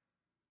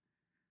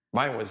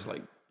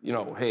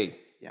 hey,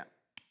 Yeah,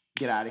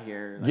 get out of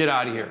here. get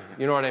out of here.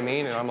 You know what I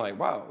mean? And I'm like,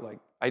 wow, like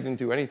I didn't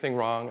do anything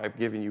wrong. I've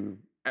given you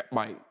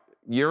my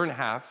year and a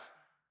half.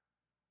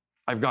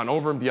 I've gone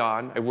over and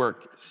beyond. I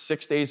work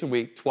 6 days a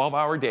week,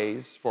 12-hour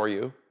days for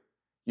you.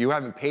 You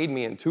haven't paid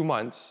me in 2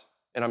 months,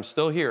 and I'm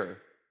still here.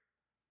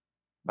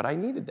 But I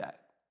needed that.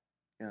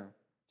 Yeah.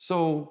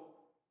 So,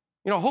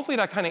 hopefully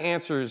that kind of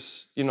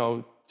answers,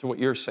 to what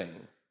you're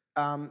saying.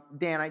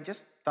 Dan, I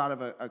just thought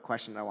of a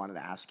question I wanted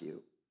to ask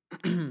you.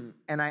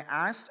 And I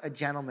asked a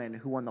gentleman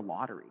who won the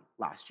lottery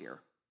last year.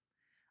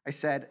 I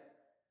said,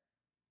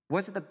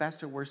 was it the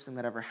best or worst thing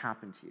that ever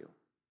happened to you?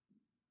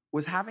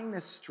 Was having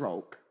this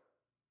stroke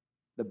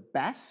the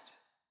best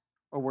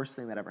or worst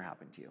thing that ever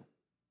happened to you?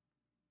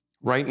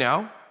 Right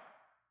now,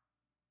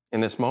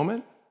 in this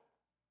moment,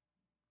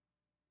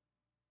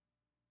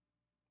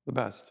 the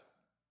best.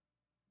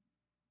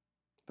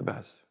 The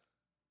best.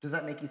 Does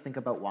that make you think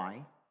about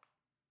why?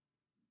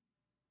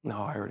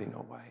 No, I already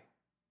know why.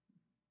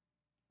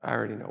 I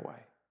already know why.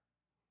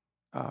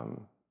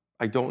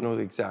 I don't know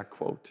the exact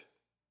quote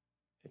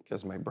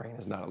because my brain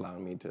is not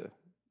allowing me to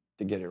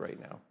get it right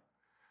now.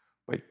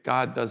 But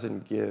God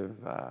doesn't give,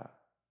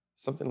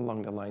 something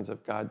along the lines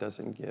of God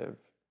doesn't give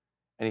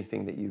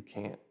anything that you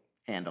can't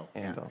handle.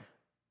 Yeah.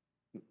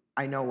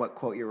 I know what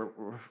quote you're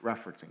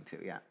referencing to,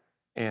 yeah.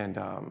 And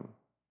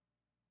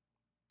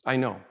I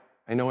know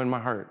in my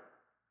heart,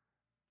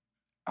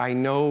 I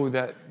know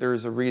that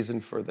there's a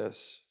reason for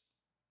this.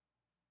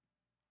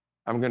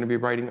 I'm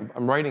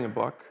writing a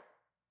book.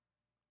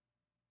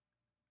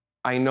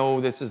 I know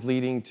this is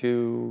leading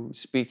to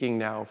speaking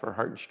now for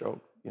heart and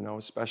stroke,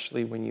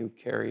 especially when you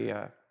carry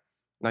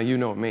now you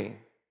know me.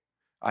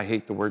 I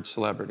hate the word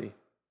celebrity.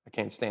 I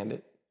can't stand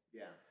it.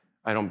 Yeah.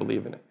 I don't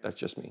believe in it. That's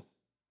just me.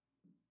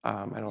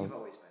 I don't. You've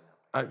always been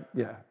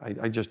that way.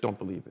 I just don't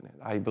believe in it.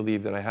 I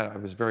believe that I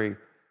was very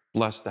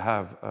blessed to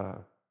have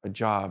a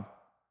job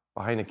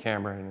behind a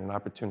camera and an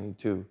opportunity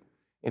to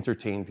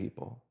entertain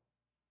people.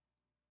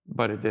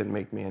 But it didn't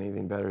make me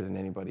anything better than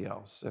anybody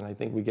else. And I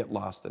think we get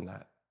lost in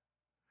that.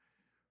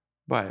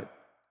 But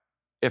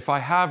if I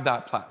have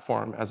that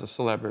platform as a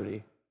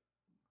celebrity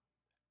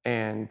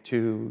and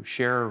to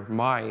share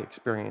my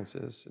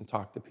experiences and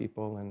talk to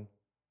people, then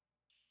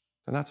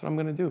that's what I'm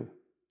going to do.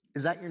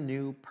 Is that your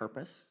new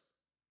purpose?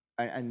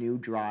 A new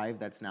drive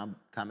that's now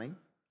coming?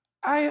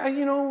 I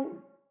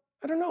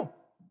don't know.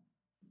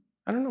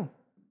 I don't know.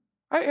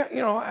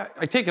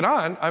 I take it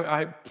on.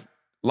 I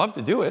love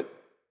to do it.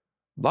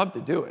 Love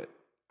to do it.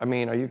 I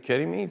mean, are you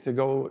kidding me?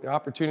 The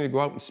opportunity to go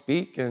out and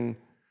speak and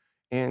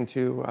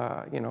to,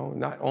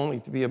 not only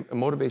to be a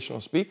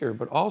motivational speaker,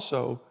 but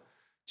also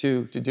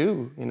to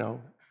do,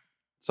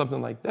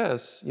 something like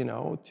this,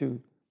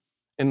 to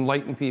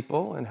enlighten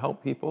people and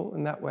help people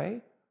in that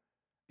way.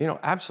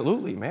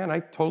 Absolutely, man. I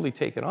totally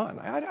take it on.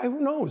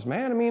 Who knows,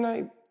 man? I mean,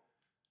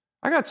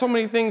 I got so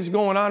many things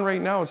going on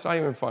right now. It's not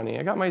even funny.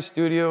 I got my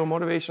studio,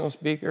 motivational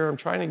speaker. I'm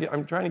trying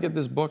to get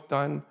this book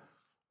done.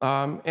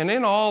 And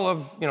in all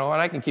of, and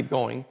I can keep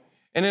going.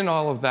 And in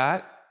all of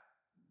that,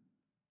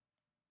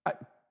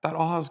 that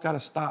all has got to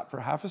stop for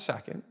half a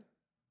second.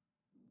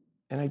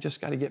 And I just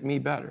got to get me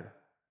better.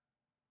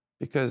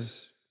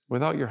 Because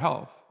without your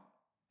health,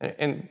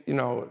 and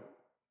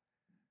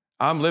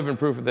I'm living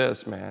proof of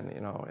this, man,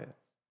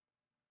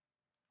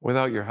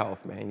 without your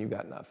health, man, you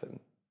got nothing.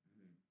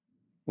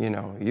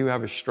 You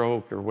have a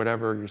stroke or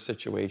whatever your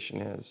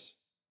situation is.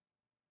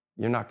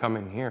 You're not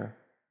coming here.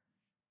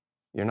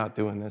 You're not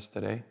doing this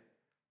today.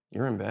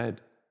 You're in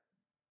bed.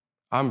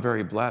 I'm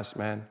very blessed,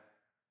 man.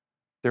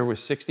 There were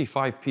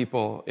 65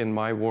 people in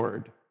my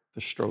ward,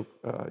 the stroke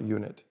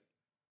unit.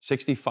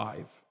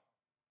 65.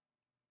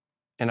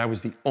 And I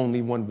was the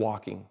only one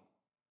walking.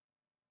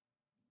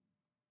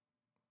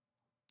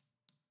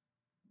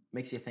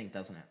 Makes you think,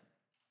 doesn't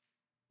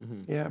it?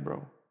 Mm-hmm. Yeah,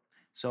 bro.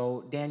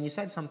 So, Dan, you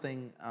said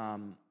something,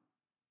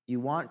 you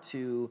want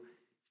to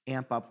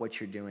amp up what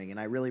you're doing, and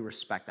I really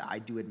respect that. I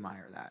do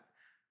admire that.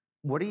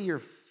 What do your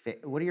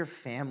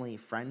family,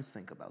 friends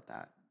think about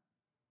that?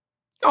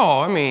 Oh,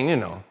 I mean,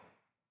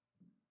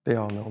 they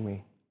all know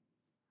me.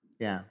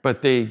 Yeah.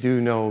 But they do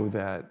know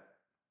that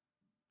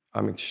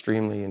I'm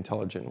extremely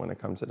intelligent when it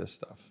comes to this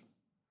stuff.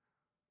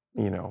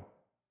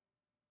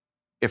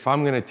 If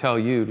I'm going to tell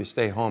you to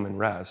stay home and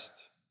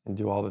rest and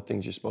do all the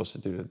things you're supposed to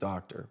do to the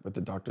doctor, what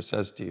the doctor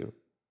says to you,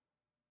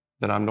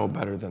 then I'm no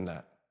better than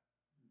that.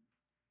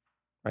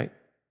 Right?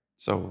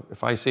 So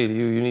if I say to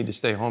you, you need to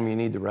stay home, you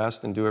need to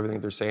rest and do everything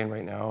they're saying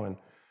right now and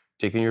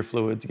taking your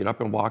fluids, get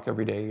up and walk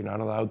every day, you're not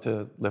allowed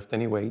to lift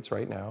any weights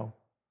right now,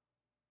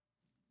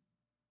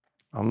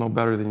 I'm no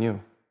better than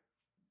you.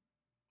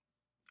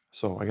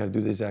 So I got to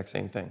do the exact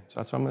same thing. So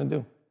that's what I'm going to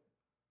do.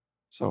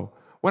 So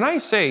when I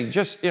say I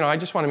just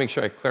want to make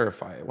sure I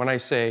clarify it. When I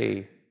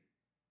say,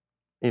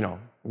 I'm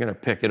going to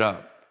pick it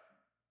up,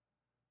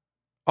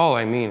 all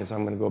I mean is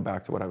I'm going to go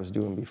back to what I was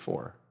doing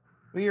before.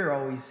 Well, you're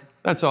always.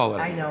 That's all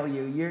that I know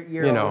you.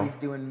 You're always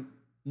doing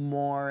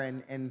more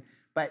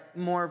but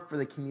more for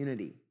the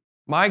community.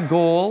 My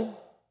goal.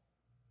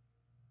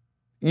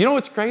 You know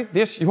what's crazy?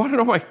 You want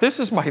to know this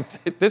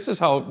is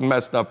how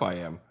messed up I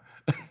am.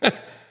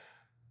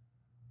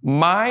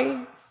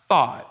 My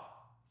thought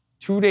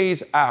 2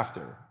 days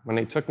after when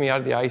they took me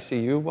out of the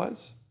ICU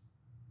was,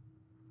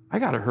 I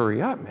got to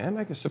hurry up, man.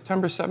 Like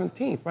September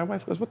 17th. My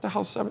wife goes, what the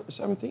hell,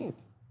 17th?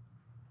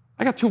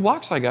 I got 2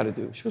 walks I got to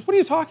do. She goes, what are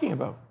you talking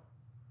about?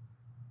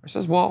 I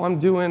says, well, I'm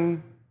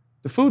doing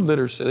the food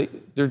literacy.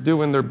 They're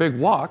doing their big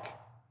walk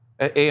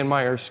at A. and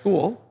Myers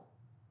School,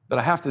 that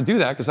I have to do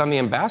that because I'm the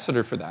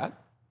ambassador for that.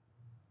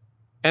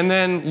 And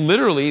then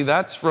literally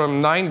that's from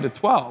 9 to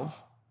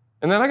 12.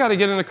 And then I got to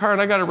get in the car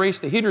and I got to race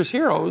to Heater's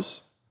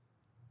Heroes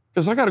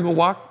because I got to go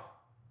walk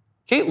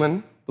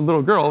Caitlin, the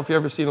little girl, if you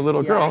ever seen a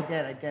little girl.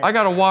 I did. I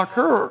got to walk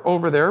her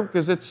over there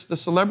because it's the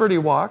celebrity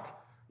walk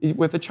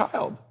with a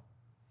child.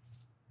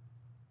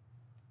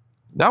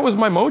 That was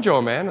my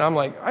mojo, man. And I'm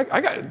like,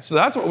 so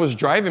that's what was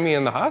driving me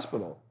in the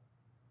hospital,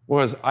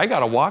 was I got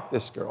to walk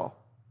this girl.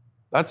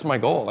 That's my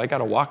goal. I got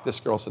to walk this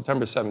girl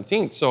September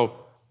 17th. So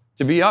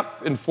to be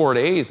up in 4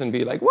 days and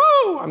be like,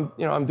 whoa,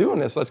 I'm doing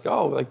this, let's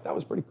go. Like, that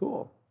was pretty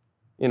cool.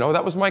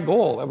 That was my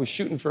goal. I was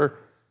shooting for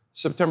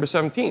September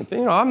 17th.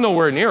 And, I'm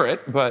nowhere near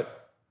it,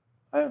 but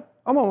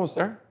I'm almost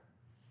there.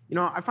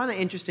 I find the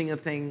interesting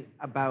thing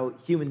about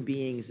human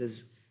beings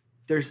is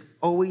there's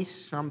always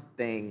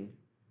something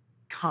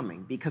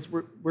coming because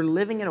we're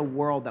living in a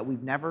world that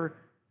we've never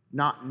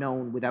not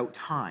known without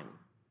time.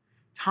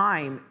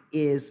 Time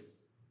is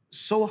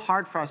so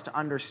hard for us to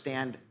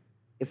understand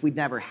if we'd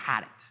never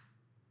had it.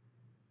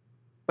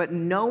 But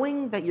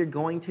knowing that you're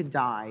going to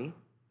die,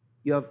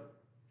 you have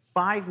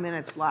 5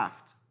 minutes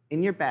left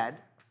in your bed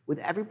with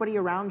everybody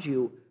around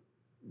you,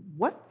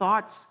 what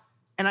thoughts,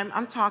 and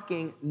I'm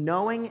talking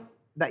knowing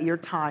that your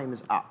time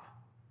is up.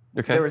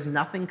 Okay. There is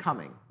nothing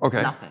coming.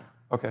 Okay. Nothing.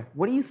 Okay.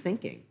 What are you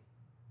thinking?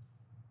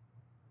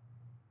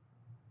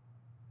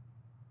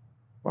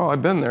 Well,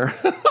 I've been there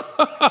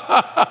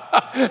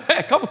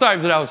a couple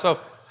times now. So,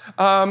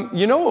 what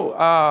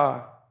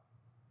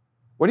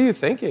are you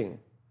thinking?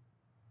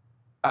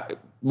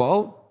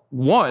 Well,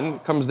 one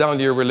comes down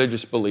to your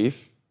religious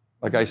belief.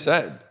 Like I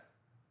said,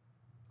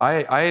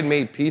 I had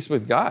made peace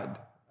with God.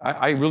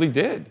 I really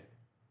did.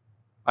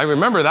 I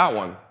remember that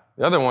one.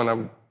 The other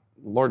one,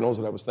 Lord knows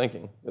what I was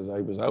thinking because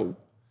I was out.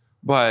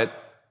 But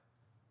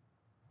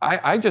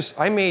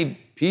I made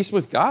peace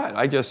with God.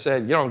 I just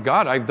said,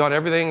 God, I've done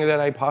everything that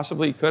I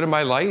possibly could in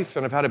my life,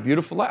 and I've had a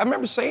beautiful life. I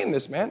remember saying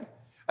this, man.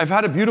 I've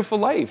had a beautiful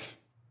life.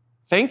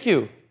 Thank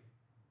you.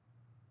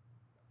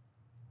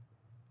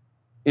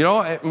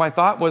 My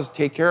thought was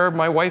take care of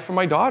my wife and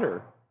my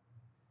daughter.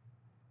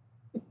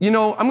 I'm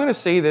going to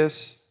say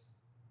this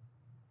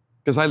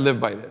because I live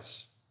by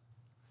this.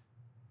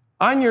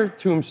 On your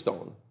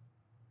tombstone,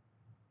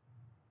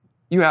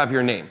 you have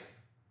your name,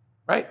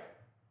 right?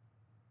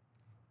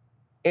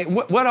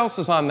 What else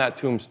is on that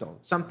tombstone?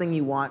 Something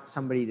you want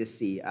somebody to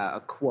see,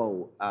 a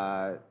quote.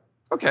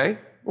 Okay,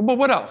 but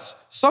what else?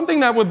 Something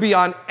that would be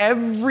on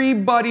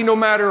everybody, no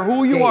matter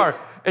who you are.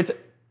 It's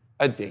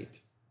a date.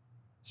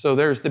 So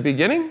there's the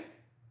beginning,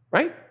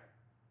 right?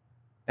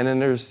 And then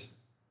there's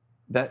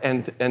that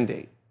end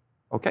date,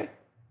 okay?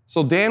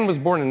 So Dan was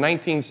born in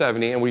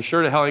 1970, and we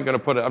sure the hell ain't gonna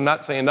put it, I'm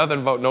not saying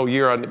nothing about no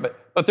year on it,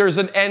 but there's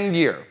an end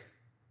year.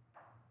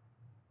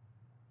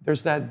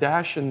 There's that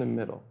dash in the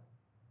middle.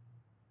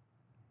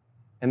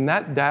 And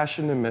that dash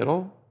in the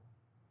middle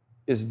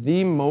is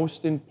the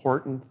most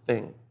important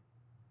thing.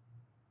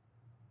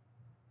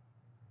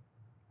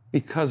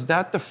 Because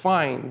that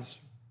defines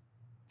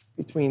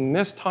between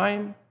this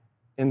time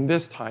and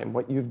this time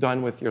what you've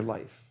done with your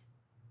life.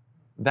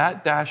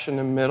 That dash in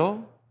the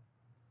middle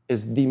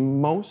is the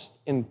most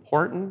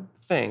important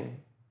thing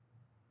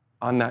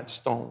on that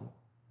stone.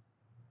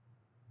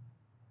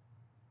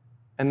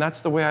 And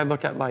that's the way I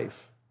look at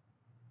life.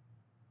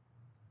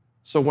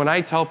 So when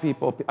I tell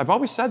people, I've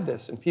always said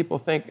this, and people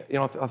think,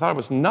 I thought it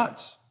was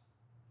nuts,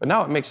 but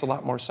now it makes a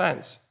lot more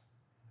sense.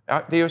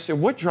 They say,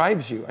 what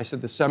drives you? I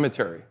said, the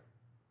cemetery.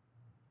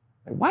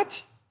 Like,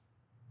 what?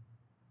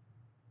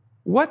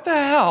 What the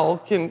hell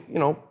can,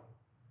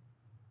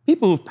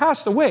 people who've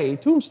passed away,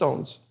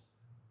 tombstones,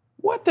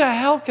 what the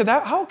hell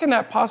how can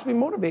that possibly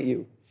motivate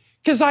you?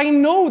 Because I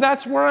know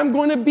that's where I'm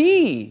going to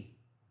be.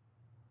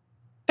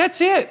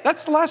 That's it.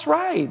 That's the last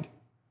ride.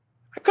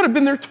 I could have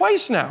been there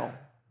twice now.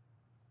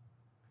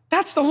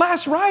 That's the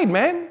last ride,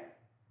 man.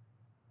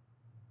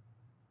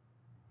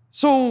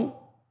 So,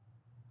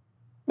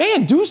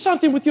 man, do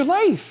something with your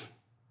life.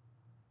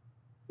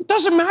 It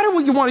doesn't matter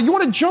what you want. You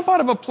want to jump out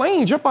of a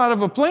plane, jump out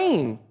of a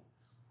plane.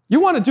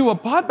 You want to do a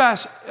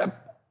podcast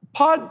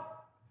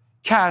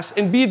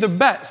and be the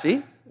best,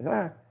 see?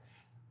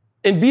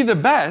 And be the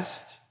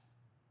best,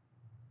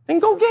 then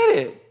go get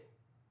it.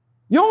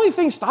 The only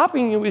thing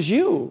stopping you is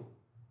you.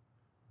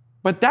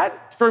 But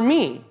that, for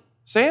me,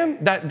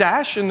 Sam, that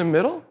dash in the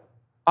middle,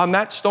 on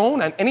that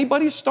stone, on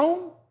anybody's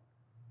stone,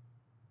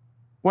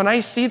 when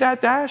I see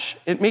that dash,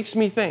 it makes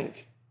me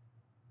think,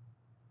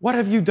 What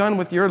have you done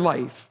with your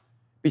life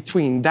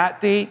between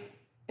that date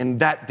and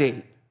that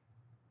date?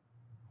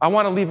 I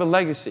want to leave a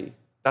legacy.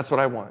 That's what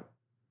I want.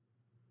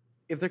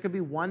 If there could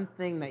be one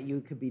thing that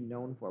you could be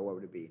known for, what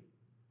would it be?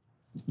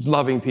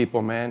 Loving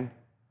people, man.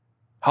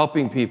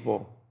 Helping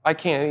people. I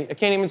can't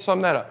even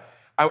sum that up.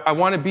 I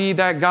want to be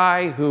that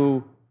guy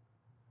who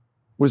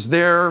was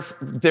there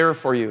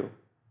for you,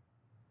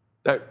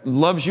 that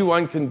loves you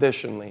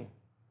unconditionally,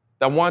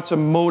 that wants to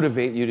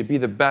motivate you to be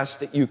the best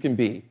that you can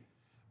be.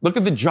 Look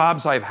at the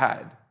jobs I've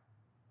had.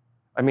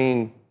 I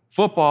mean,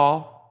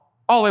 football,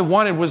 all I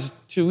wanted was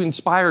to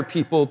inspire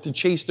people to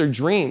chase their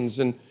dreams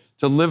and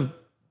to live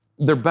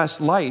their best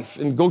life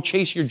and go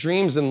chase your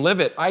dreams and live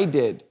it. I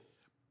did.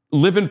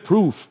 Live in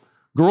proof,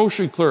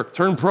 grocery clerk,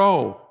 turn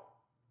pro.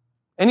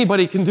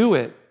 Anybody can do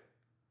it.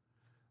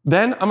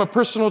 Then I'm a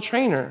personal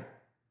trainer.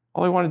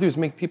 All I want to do is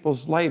make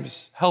people's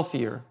lives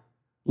healthier,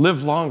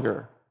 live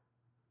longer.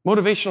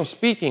 Motivational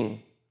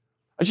speaking.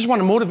 I just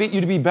want to motivate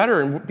you to be better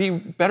and be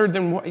better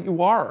than what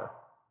you are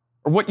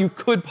or what you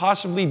could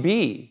possibly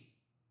be.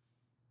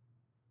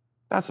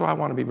 That's what I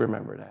want to be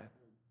remembered at.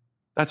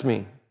 That's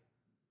me.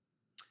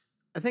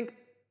 I think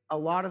a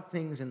lot of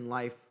things in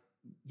life,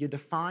 you're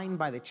defined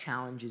by the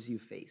challenges you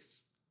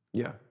face.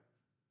 Yeah.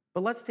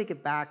 But let's take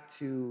it back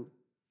to,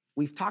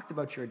 we've talked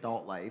about your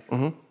adult life.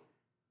 Mm-hmm.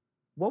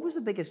 What was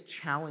the biggest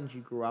challenge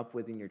you grew up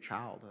with in your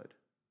childhood?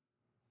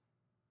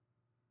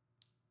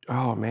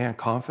 Oh man,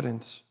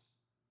 confidence.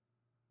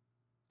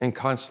 And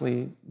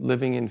constantly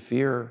living in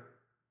fear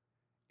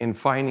and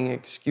finding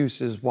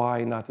excuses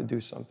why not to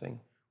do something.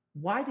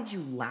 Why did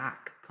you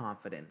lack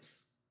confidence?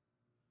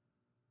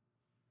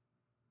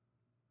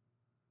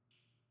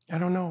 I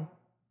don't know.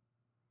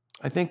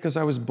 I think because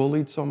I was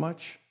bullied so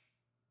much.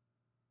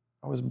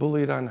 I was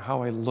bullied on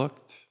how I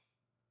looked,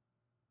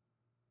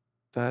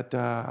 that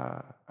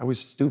I was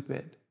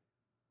stupid.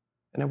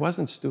 And I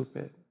wasn't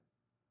stupid.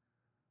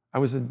 I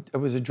was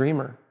a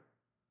dreamer.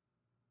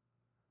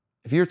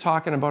 If you're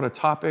talking about a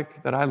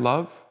topic that I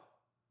love,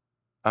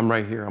 I'm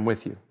right here, I'm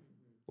with you.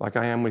 Like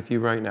I am with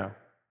you right now,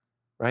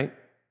 right?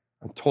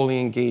 I'm totally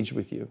engaged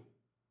with you.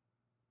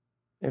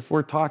 If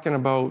we're talking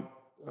about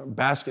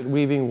basket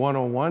weaving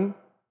 101,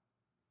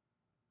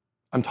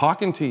 I'm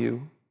talking to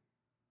you,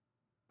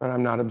 but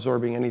I'm not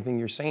absorbing anything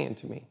you're saying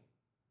to me.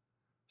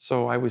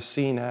 So I was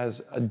seen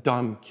as a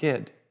dumb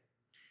kid.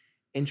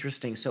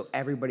 Interesting. So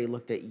everybody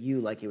looked at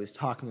you like he was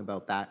talking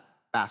about that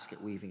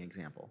basket weaving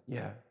example.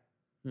 Yeah.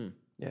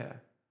 Yeah.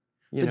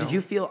 So did you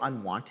feel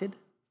unwanted?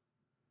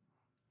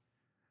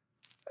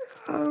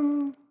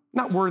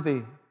 Not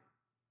worthy.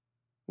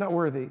 Not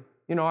worthy.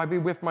 You know, I'd be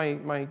with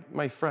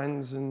my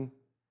friends, and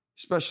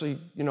especially,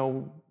 you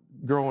know,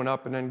 growing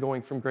up and then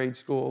going from grade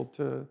school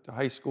to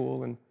high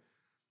school. And,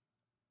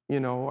 you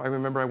know, I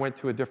remember I went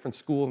to a different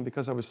school, and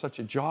because I was such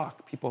a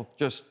jock, people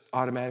just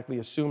automatically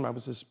assumed I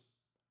was this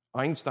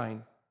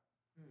Einstein.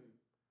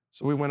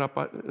 So we went up,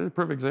 a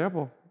perfect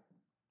example.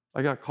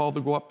 I got called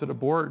to go up to the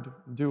board,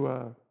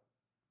 do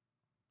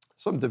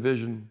some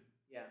division.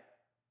 Yeah.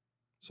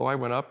 So I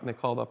went up, and they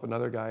called up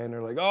another guy, and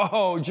they're like,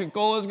 oh,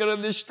 Giancola's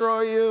gonna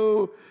destroy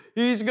you.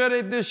 He's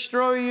gonna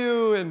destroy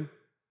you. And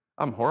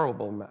I'm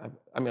horrible in math.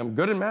 I mean, I'm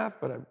good in math,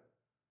 but I'm,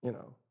 you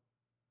know.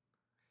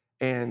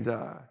 And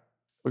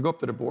we go up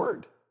to the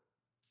board,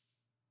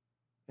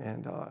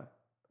 and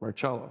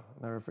Marcello,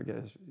 I'll never forget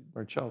his,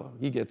 Marcello,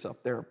 he gets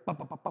up there,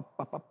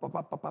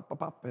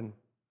 and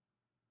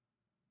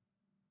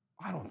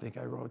I don't think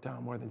I wrote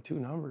down more than 2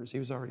 numbers. He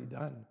was already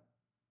done.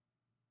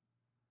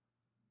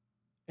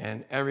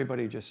 And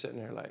everybody just sitting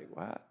there like,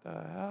 what the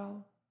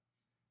hell?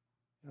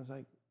 I was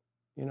like,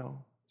 you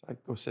know, so I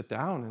go sit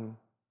down, and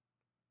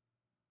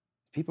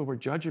people were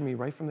judging me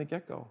right from the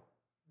get-go.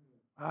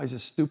 Oh, he's a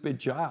stupid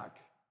jock,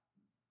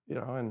 you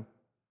know, and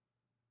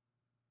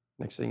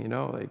next thing you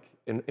know, like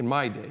in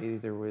my day,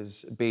 there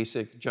was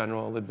basic,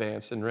 general,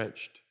 advanced,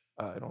 enriched.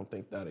 I don't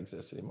think that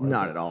exists anymore.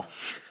 Not at all.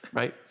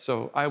 Right?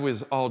 So I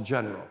was all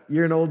general.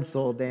 You're an old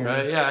soul, Dan.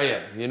 Right?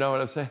 Yeah. You know what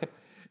I'm saying?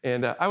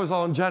 And I was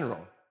all in general.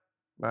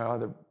 My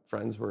other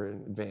friends were in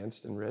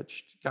advanced,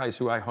 enriched, guys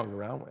who I hung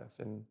around with.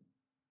 And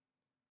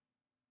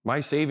my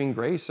saving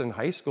grace in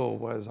high school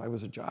was I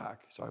was a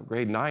jock. So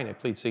grade 9, I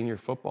played senior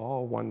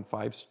football, won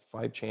five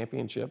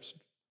championships,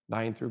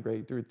 9 through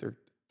grade through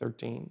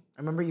 13.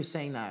 I remember you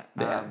saying that.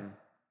 Yeah.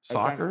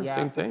 Soccer,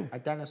 same thing.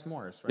 At Dennis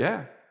Morris, right?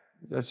 Yeah,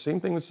 the same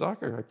thing with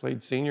soccer. I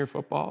played senior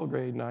football,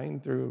 grade 9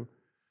 through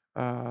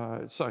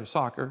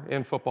soccer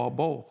and football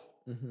both,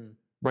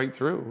 right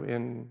through.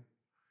 And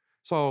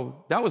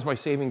so that was my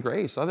saving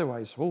grace.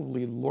 Otherwise,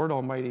 holy Lord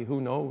Almighty,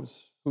 who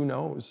knows? Who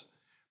knows?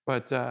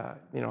 But,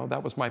 you know,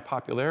 that was my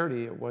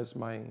popularity. It was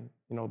my, you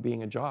know,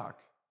 being a jock.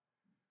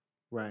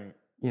 Right.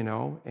 You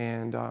know,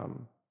 and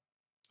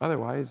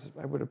otherwise,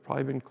 I would have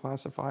probably been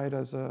classified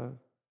as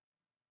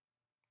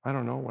I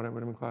don't know what I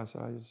would have been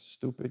classified as, a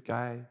stupid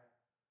guy,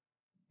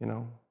 you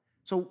know.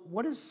 So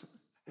what does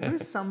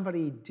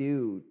somebody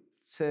do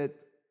to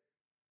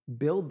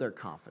build their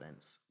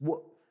confidence?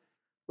 What,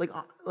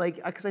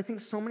 like, because I think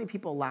so many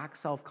people lack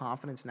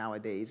self-confidence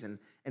nowadays, and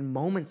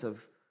moments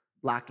of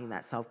lacking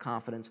that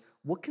self-confidence.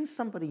 What can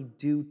somebody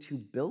do to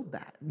build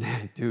that?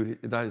 Dude,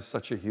 that is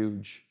such a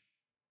huge...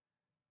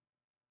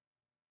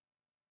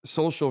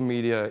 Social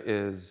media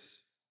is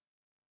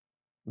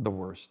the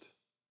worst.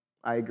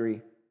 I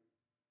agree.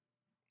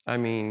 I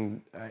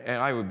mean,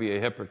 and I would be a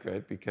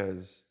hypocrite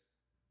because...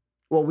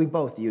 Well, we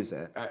both use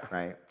it,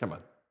 right? Come on.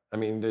 I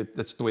mean,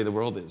 that's the way the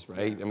world is,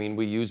 right? I mean,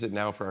 we use it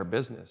now for our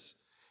business.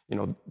 You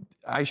know,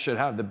 I should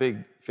have the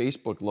big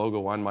Facebook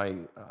logo on my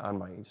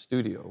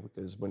studio,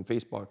 because when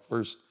Facebook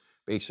first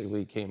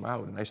basically came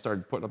out and I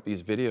started putting up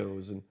these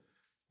videos, and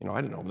you know,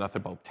 I didn't know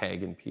nothing about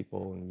tagging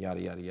people and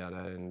yada, yada,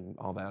 yada, and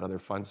all that other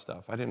fun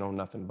stuff. I didn't know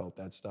nothing about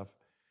that stuff.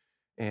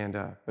 And,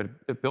 but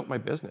it built my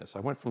business. I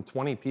went from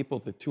 20 people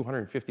to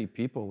 250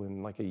 people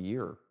in like a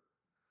year.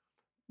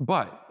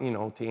 But, you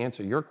know, to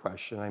answer your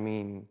question, I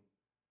mean,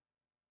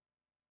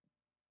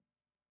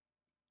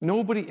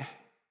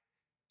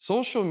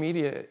 social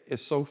media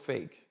is so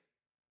fake.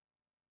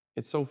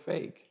 It's so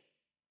fake.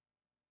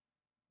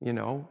 You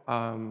know,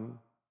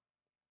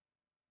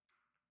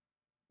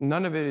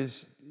 none of it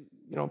is,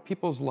 you know,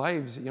 people's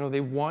lives, you know,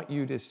 they want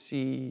you to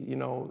see, you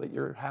know, that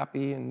you're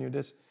happy and you're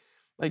just,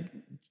 like,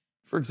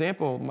 for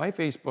example, my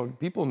Facebook,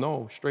 people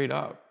know straight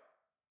up,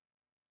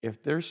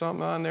 if there's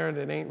something on there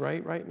that ain't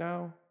right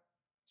now,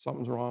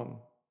 something's wrong.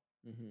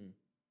 Mm-hmm.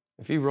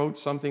 If he wrote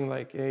something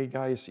like, hey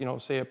guys, you know,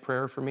 say a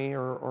prayer for me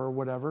or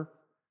whatever,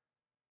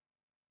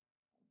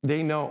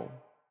 they know.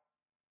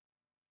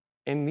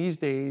 And these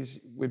days,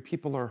 when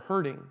people are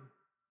hurting,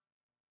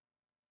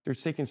 they're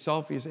taking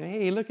selfies and,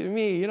 hey, look at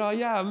me, you know,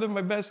 yeah, I'm living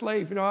my best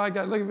life. You know,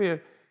 look at me, you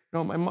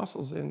know, my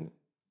muscles. And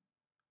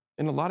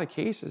in a lot of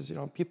cases, you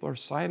know, people are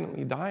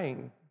silently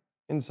dying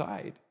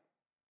inside.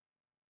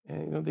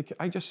 And, you know,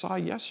 I just saw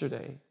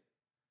yesterday,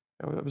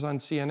 it was on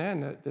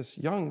CNN, that this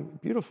young,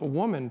 beautiful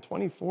woman,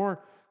 24,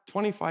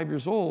 25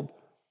 years old,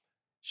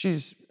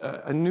 she's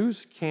a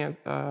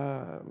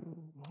newscaster.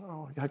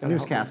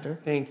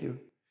 Thank you.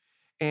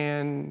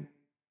 And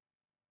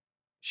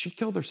she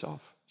killed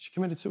herself. She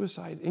committed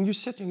suicide. And you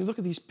sit there and you look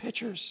at these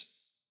pictures.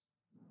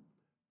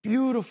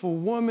 Beautiful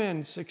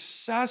woman,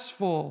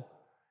 successful,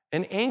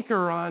 an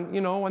anchor on, you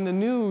know, on the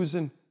news.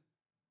 And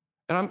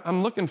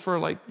I'm looking for,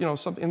 like, you know,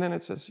 something. And then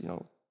it says, you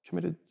know,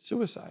 committed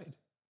suicide.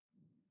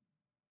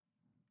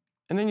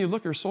 And then you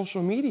look at her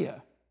social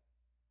media.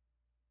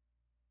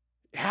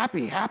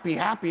 Happy, happy,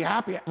 happy,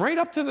 happy. Right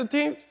up to the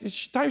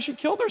time she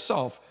killed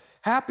herself.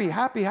 Happy,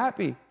 happy,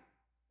 happy.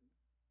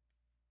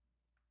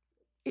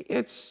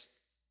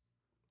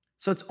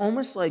 So it's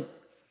almost like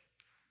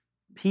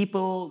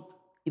people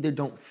either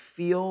don't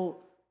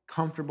feel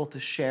comfortable to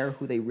share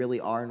who they really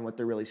are and what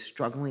they're really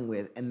struggling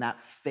with, and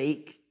that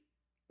fake...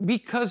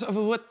 Because of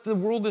what the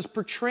world is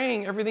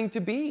portraying everything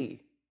to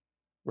be,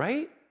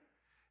 right?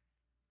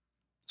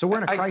 So we're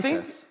in a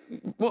crisis.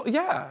 Well,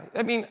 yeah.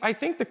 I mean, I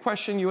think the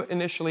question you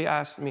initially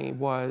asked me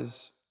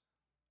was,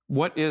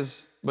 what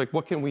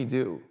can we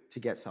do? To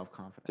get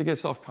self-confidence. To get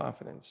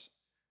self-confidence.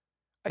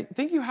 I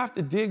think you have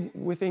to dig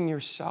within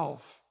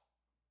yourself.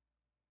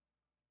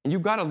 And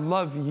you've got to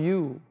love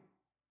you.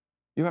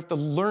 You have to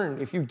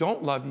learn. If you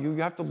don't love you,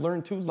 you have to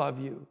learn to love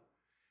you.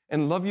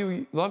 And love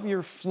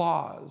your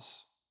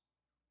flaws.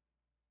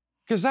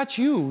 Because that's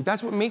you.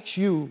 That's what makes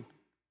you.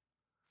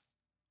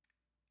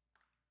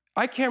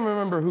 I can't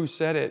remember who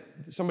said it.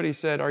 Somebody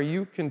said, are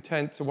you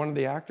content? So one of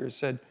the actors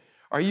said,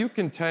 are you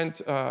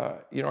content?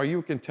 You know, are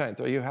you content?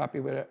 Are you happy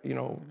with it? You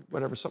know,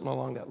 whatever, something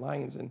along that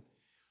lines. And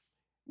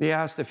they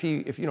asked if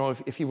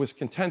he was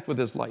content with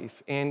his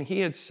life. And he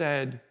had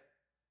said,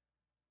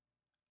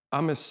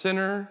 I'm a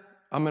sinner.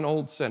 I'm an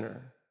old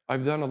sinner.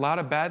 I've done a lot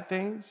of bad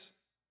things,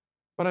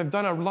 but I've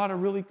done a lot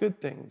of really good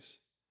things.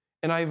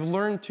 And I've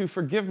learned to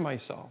forgive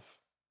myself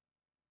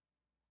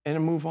and to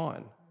move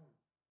on.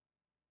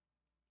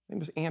 It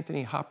was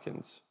Anthony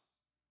Hopkins.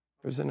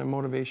 It was in a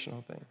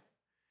motivational thing.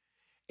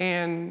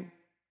 And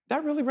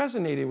that really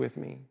resonated with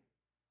me.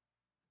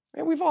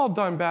 Man, we've all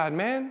done bad,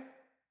 man.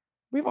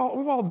 We've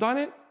all done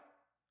it.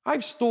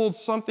 I've stole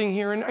something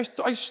here, and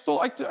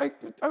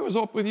I was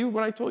up with you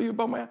when I told you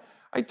about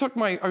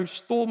I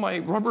stole my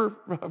rubber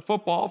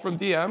football from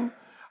DM.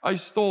 I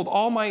stole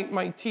all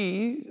my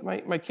tees,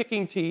 my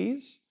kicking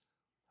tees.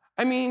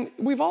 I mean,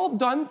 we've all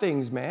done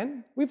things,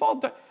 man. We've all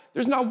done.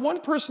 There's not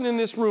one person in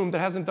this room that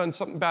hasn't done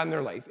something bad in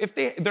their life. If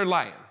they're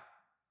lying,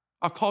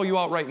 I'll call you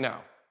out right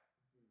now.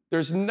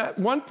 There's not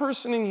one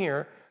person in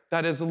here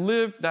that has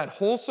lived that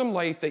wholesome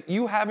life that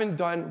you haven't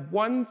done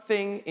one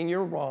thing in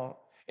your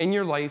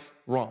life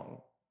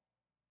wrong.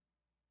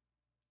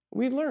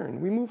 We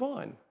learn, we move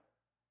on.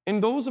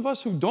 And those of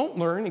us who don't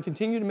learn and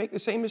continue to make the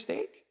same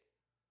mistake,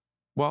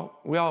 well,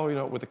 we all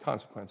know what the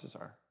consequences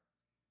are.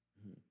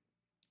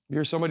 If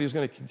you're somebody who's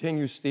going to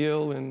continue to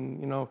steal and,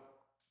 you know,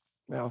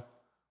 well,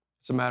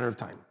 it's a matter of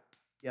time.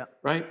 Yeah.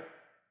 Right?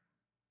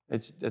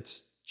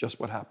 It's just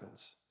what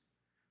happens.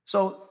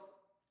 So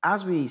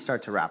as we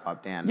start to wrap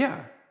up, Dan,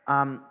 yeah,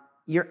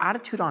 your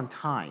attitude on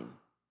time,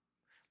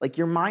 like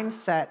your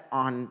mindset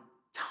on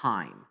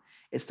time,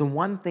 it's the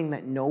one thing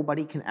that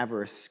nobody can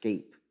ever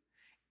escape.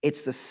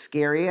 It's the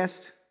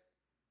scariest,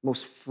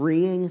 most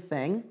freeing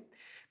thing,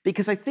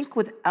 because I think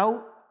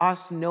without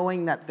us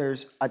knowing that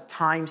there's a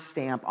time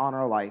stamp on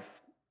our life,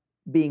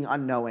 being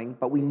unknowing,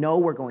 but we know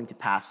we're going to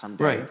pass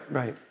someday.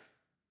 Right.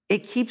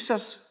 It keeps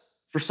us,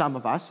 for some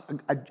of us,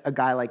 a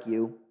guy like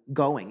you,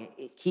 going.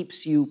 It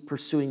keeps you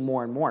pursuing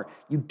more and more.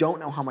 You don't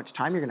know how much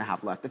time you're going to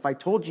have left. If I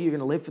told you you're going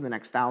to live for the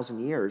next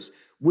 1,000 years,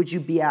 would you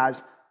be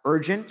as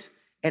urgent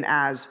and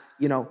as,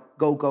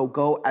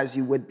 go as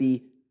you would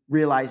be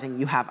realizing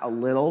you have a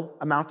little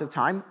amount of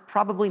time?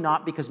 Probably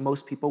not, because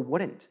most people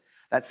wouldn't.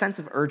 That sense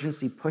of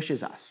urgency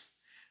pushes us.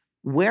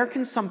 Where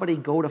can somebody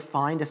go to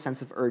find a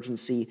sense of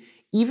urgency,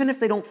 even if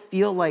they don't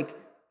feel like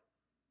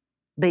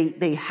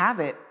they have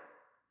it,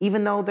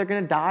 even though they're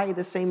going to die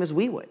the same as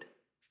we would?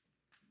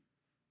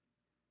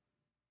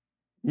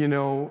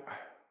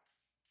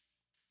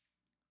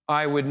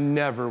 I would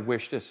never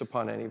wish this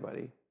upon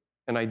anybody,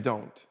 and I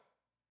don't.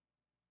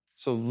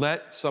 So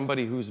let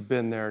somebody who's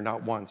been there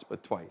not once,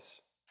 but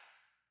twice.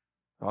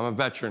 I'm a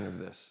veteran of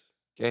this,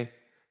 okay?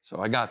 So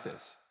I got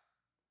this.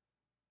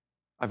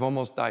 I've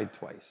almost died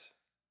twice.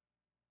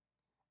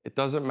 It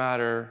doesn't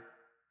matter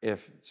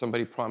if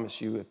somebody promised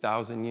you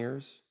 1,000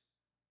 years,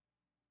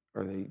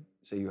 or they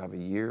say you have a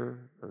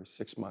year or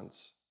 6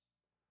 months.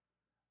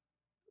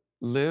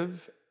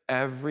 Live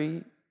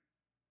every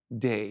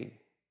day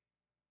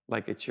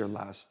like it's your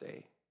last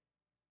day.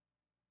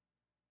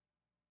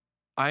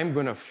 I'm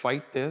going to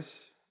fight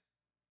this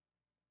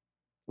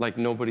like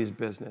nobody's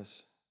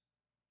business.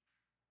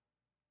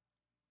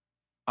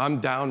 I'm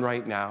down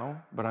right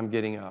now, but I'm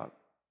getting up.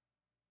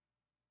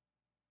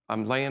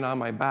 I'm laying on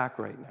my back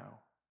right now,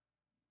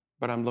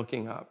 but I'm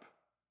looking up.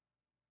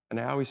 And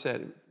I always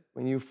said,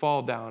 when you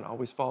fall down,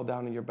 always fall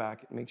down on your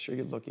back and make sure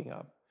you're looking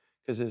up.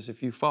 Because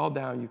if you fall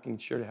down, you can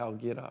sure to hell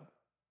get up.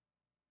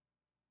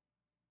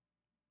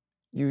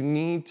 You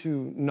need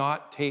to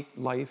not take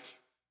life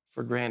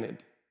for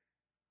granted,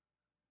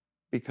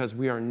 because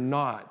we are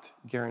not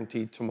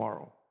guaranteed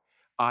tomorrow.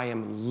 I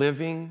am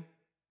living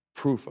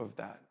proof of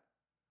that.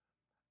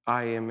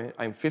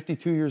 I'm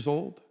 52 years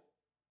old.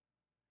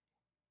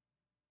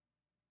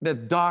 The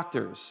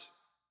doctors,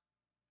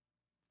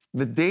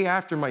 the day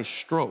after my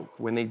stroke,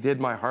 when they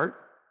did my heart,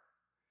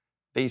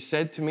 they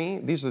said to me,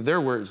 these are their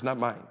words, not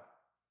mine,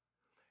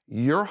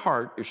 your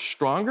heart is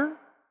stronger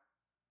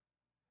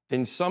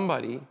than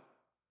somebody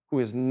who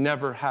has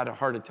never had a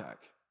heart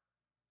attack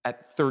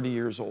at 30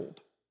 years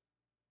old.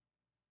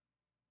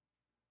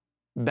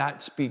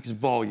 That speaks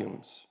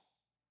volumes.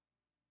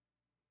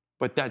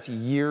 But that's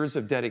years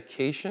of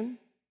dedication,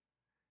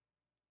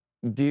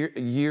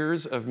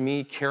 years of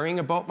me caring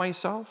about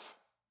myself.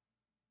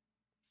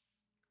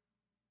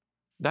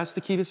 That's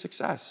the key to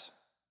success.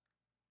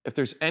 If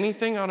there's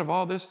anything out of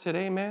all this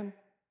today, man,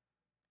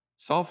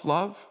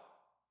 self-love,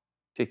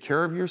 take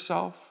care of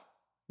yourself,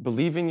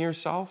 believe in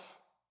yourself,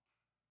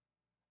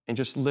 and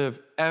just live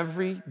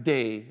every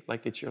day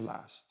like it's your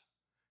last,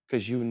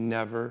 because you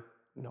never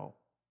know.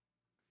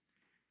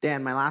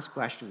 Dan, my last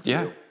question to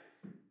you.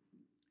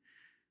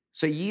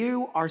 So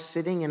you are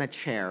sitting in a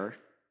chair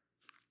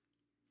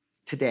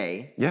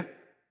today,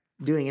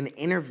 doing an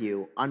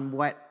interview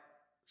on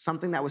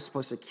something that was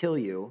supposed to kill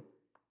you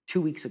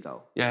 2 weeks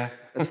ago.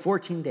 That's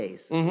 14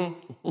 days.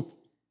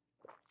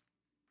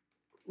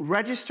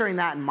 Registering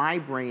that in my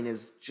brain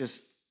is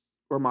just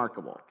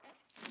remarkable.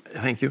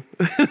 Thank you.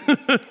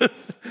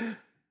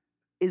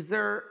 Is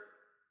there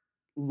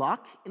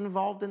luck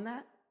involved in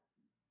that?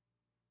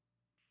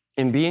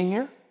 In being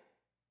here?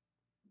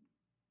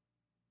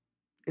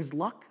 Is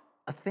luck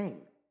a thing?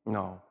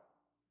 No,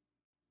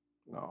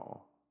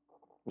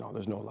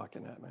 there's no luck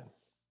in that, man.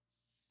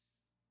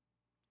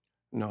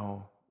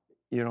 No,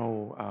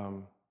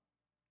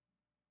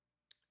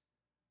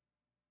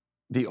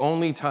 the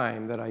only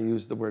time that I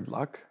use the word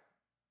luck,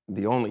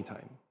 the only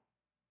time,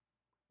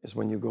 is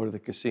when you go to the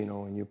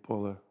casino and you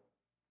pull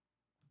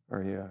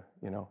or you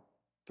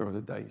throw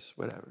the dice,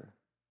 whatever.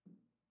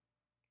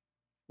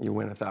 You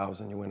win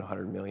 1,000, you win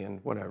 100 million,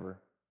 whatever.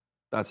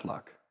 That's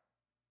luck.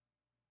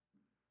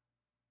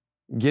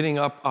 Getting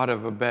up out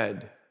of a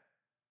bed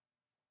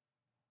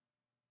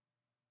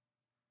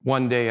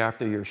one day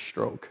after your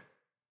stroke.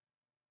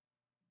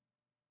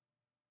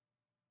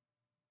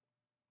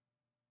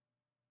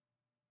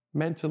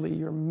 Mentally,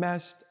 you're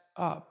messed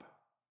up.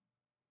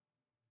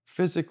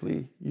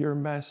 Physically, you're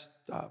messed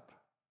up.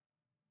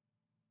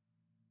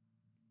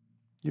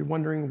 You're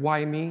wondering,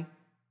 why me?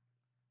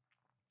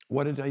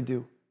 What did I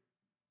do?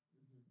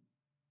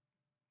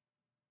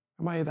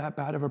 Am I that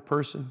bad of a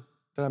person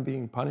that I'm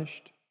being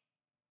punished?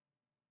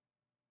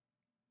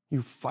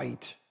 You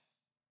fight.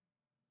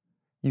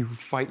 You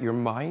fight your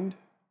mind,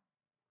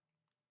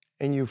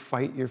 and you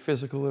fight your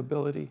physical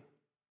ability.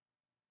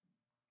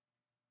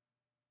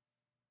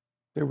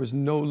 There was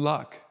no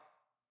luck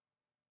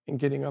in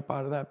getting up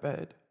out of that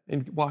bed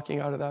and walking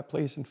out of that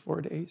place in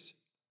 4 days.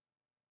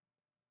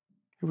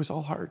 It was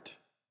all heart.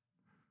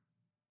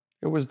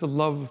 It was the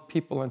love of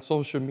people on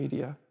social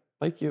media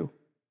like you.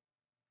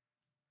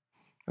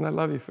 And I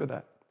love you for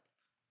that.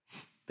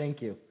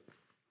 Thank you.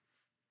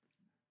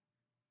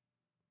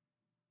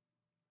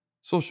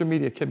 social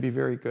media can be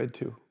very good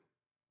too.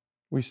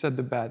 We said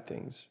the bad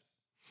things.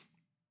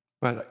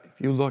 But if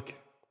you look,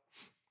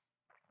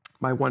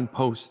 my one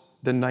post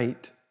the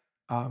night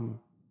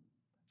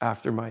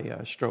after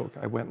my stroke,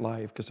 I went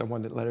live because I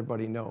wanted to let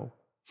everybody know.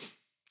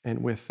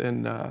 And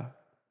within...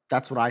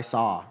 That's what I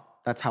saw.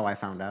 That's how I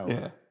found out.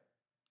 Yeah.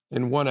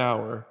 In 1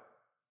 hour,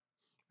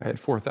 I had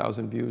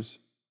 4,000 views.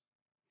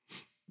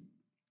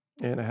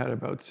 And I had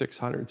about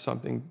 600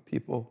 something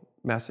people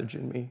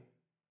messaging me.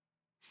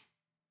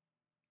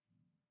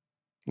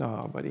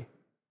 No, buddy.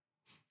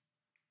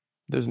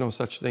 There's no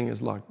such thing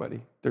as luck,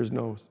 buddy. There's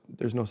no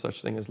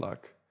such thing as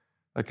luck.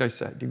 Like I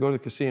said, you go to the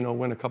casino,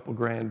 win a couple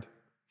grand,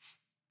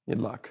 you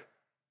luck.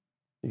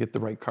 You get the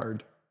right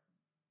card.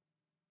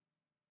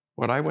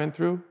 What I went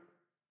through,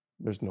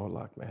 there's no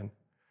luck, man.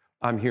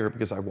 I'm here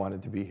because I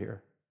wanted to be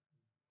here.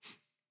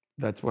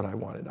 That's what I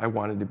wanted. I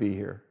wanted to be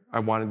here. I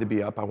wanted to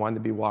be up. I wanted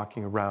to be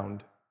walking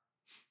around.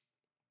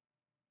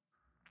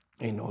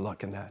 Ain't no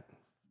luck in that.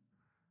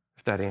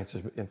 If that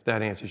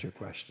answers your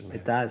question, man.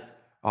 It does.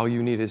 All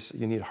you need is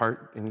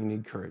heart and you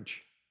need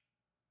courage.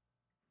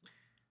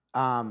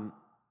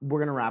 We're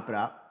gonna wrap it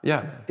up.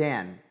 Yeah, man.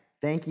 Dan,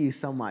 thank you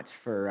so much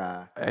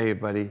for. Hey,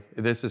 buddy.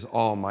 This is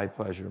all my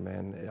pleasure,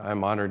 man.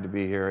 I'm honored to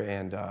be here,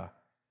 and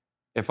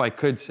if I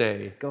could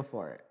say, go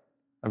for it.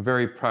 I'm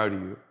very proud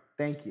of you.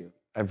 Thank you.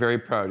 I'm very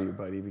proud of you,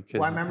 buddy. Because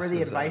well, I remember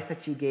the advice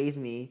that you gave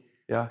me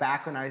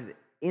back when I was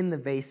in the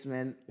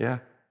basement. Yeah.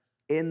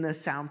 In the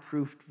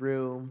soundproofed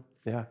room.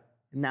 Yeah.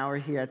 And now we're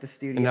here at the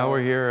studio. And now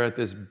we're here at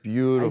this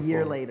beautiful. A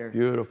year later.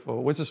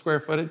 Beautiful. What's the square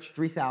footage?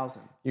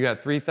 3,000. You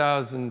got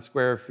 3,000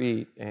 square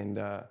feet, and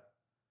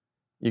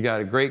you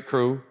got a great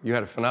crew. You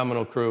had a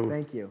phenomenal crew.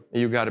 Thank you.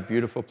 And you got a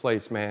beautiful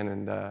place, man,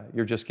 and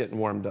you're just getting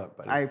warmed up,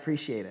 buddy. I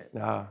appreciate it.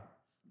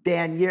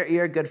 Dan,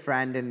 you're a good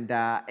friend, and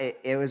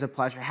it was a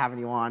pleasure having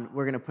you on.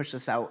 We're going to push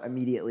this out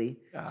immediately,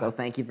 so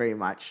thank you very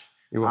much.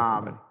 You're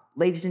welcome, buddy.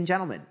 Ladies and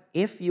gentlemen,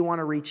 if you want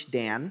to reach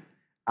Dan,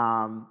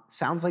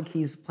 sounds like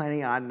he's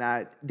planning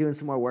on doing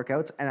some more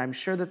workouts, and I'm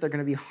sure that they're going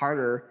to be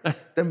harder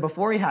than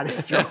before he had a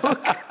stroke.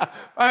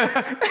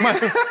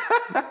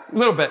 A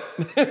little bit.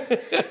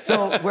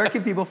 So where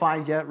can people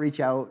find you,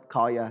 reach out,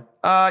 call you?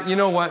 You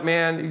know what,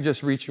 man? You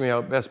just reach me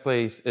out. Best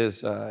place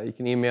is you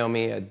can email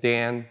me at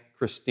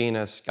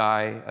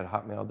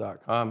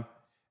danchristinaSky@hotmail.com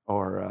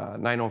or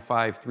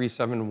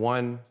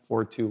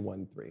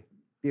 905-371-4213.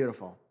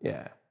 Beautiful.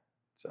 Yeah.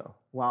 So.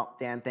 Well,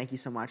 Dan, thank you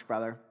so much,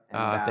 brother.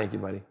 And, thank you,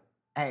 buddy.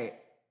 Hey,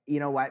 you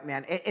know what,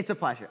 man? It's a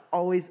pleasure.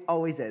 Always,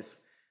 always is.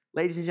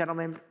 Ladies and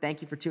gentlemen,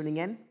 thank you for tuning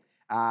in.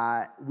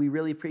 We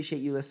really appreciate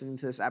you listening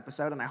to this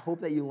episode, and I hope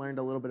that you learned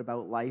a little bit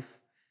about life,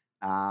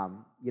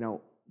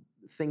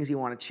 things you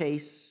want to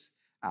chase,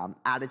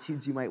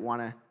 attitudes you might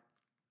want to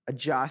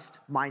adjust,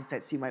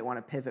 mindsets you might want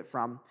to pivot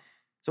from.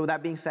 So with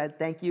that being said,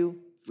 thank you.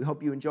 We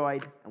hope you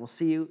enjoyed, and we'll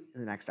see you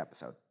in the next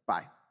episode.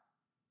 Bye.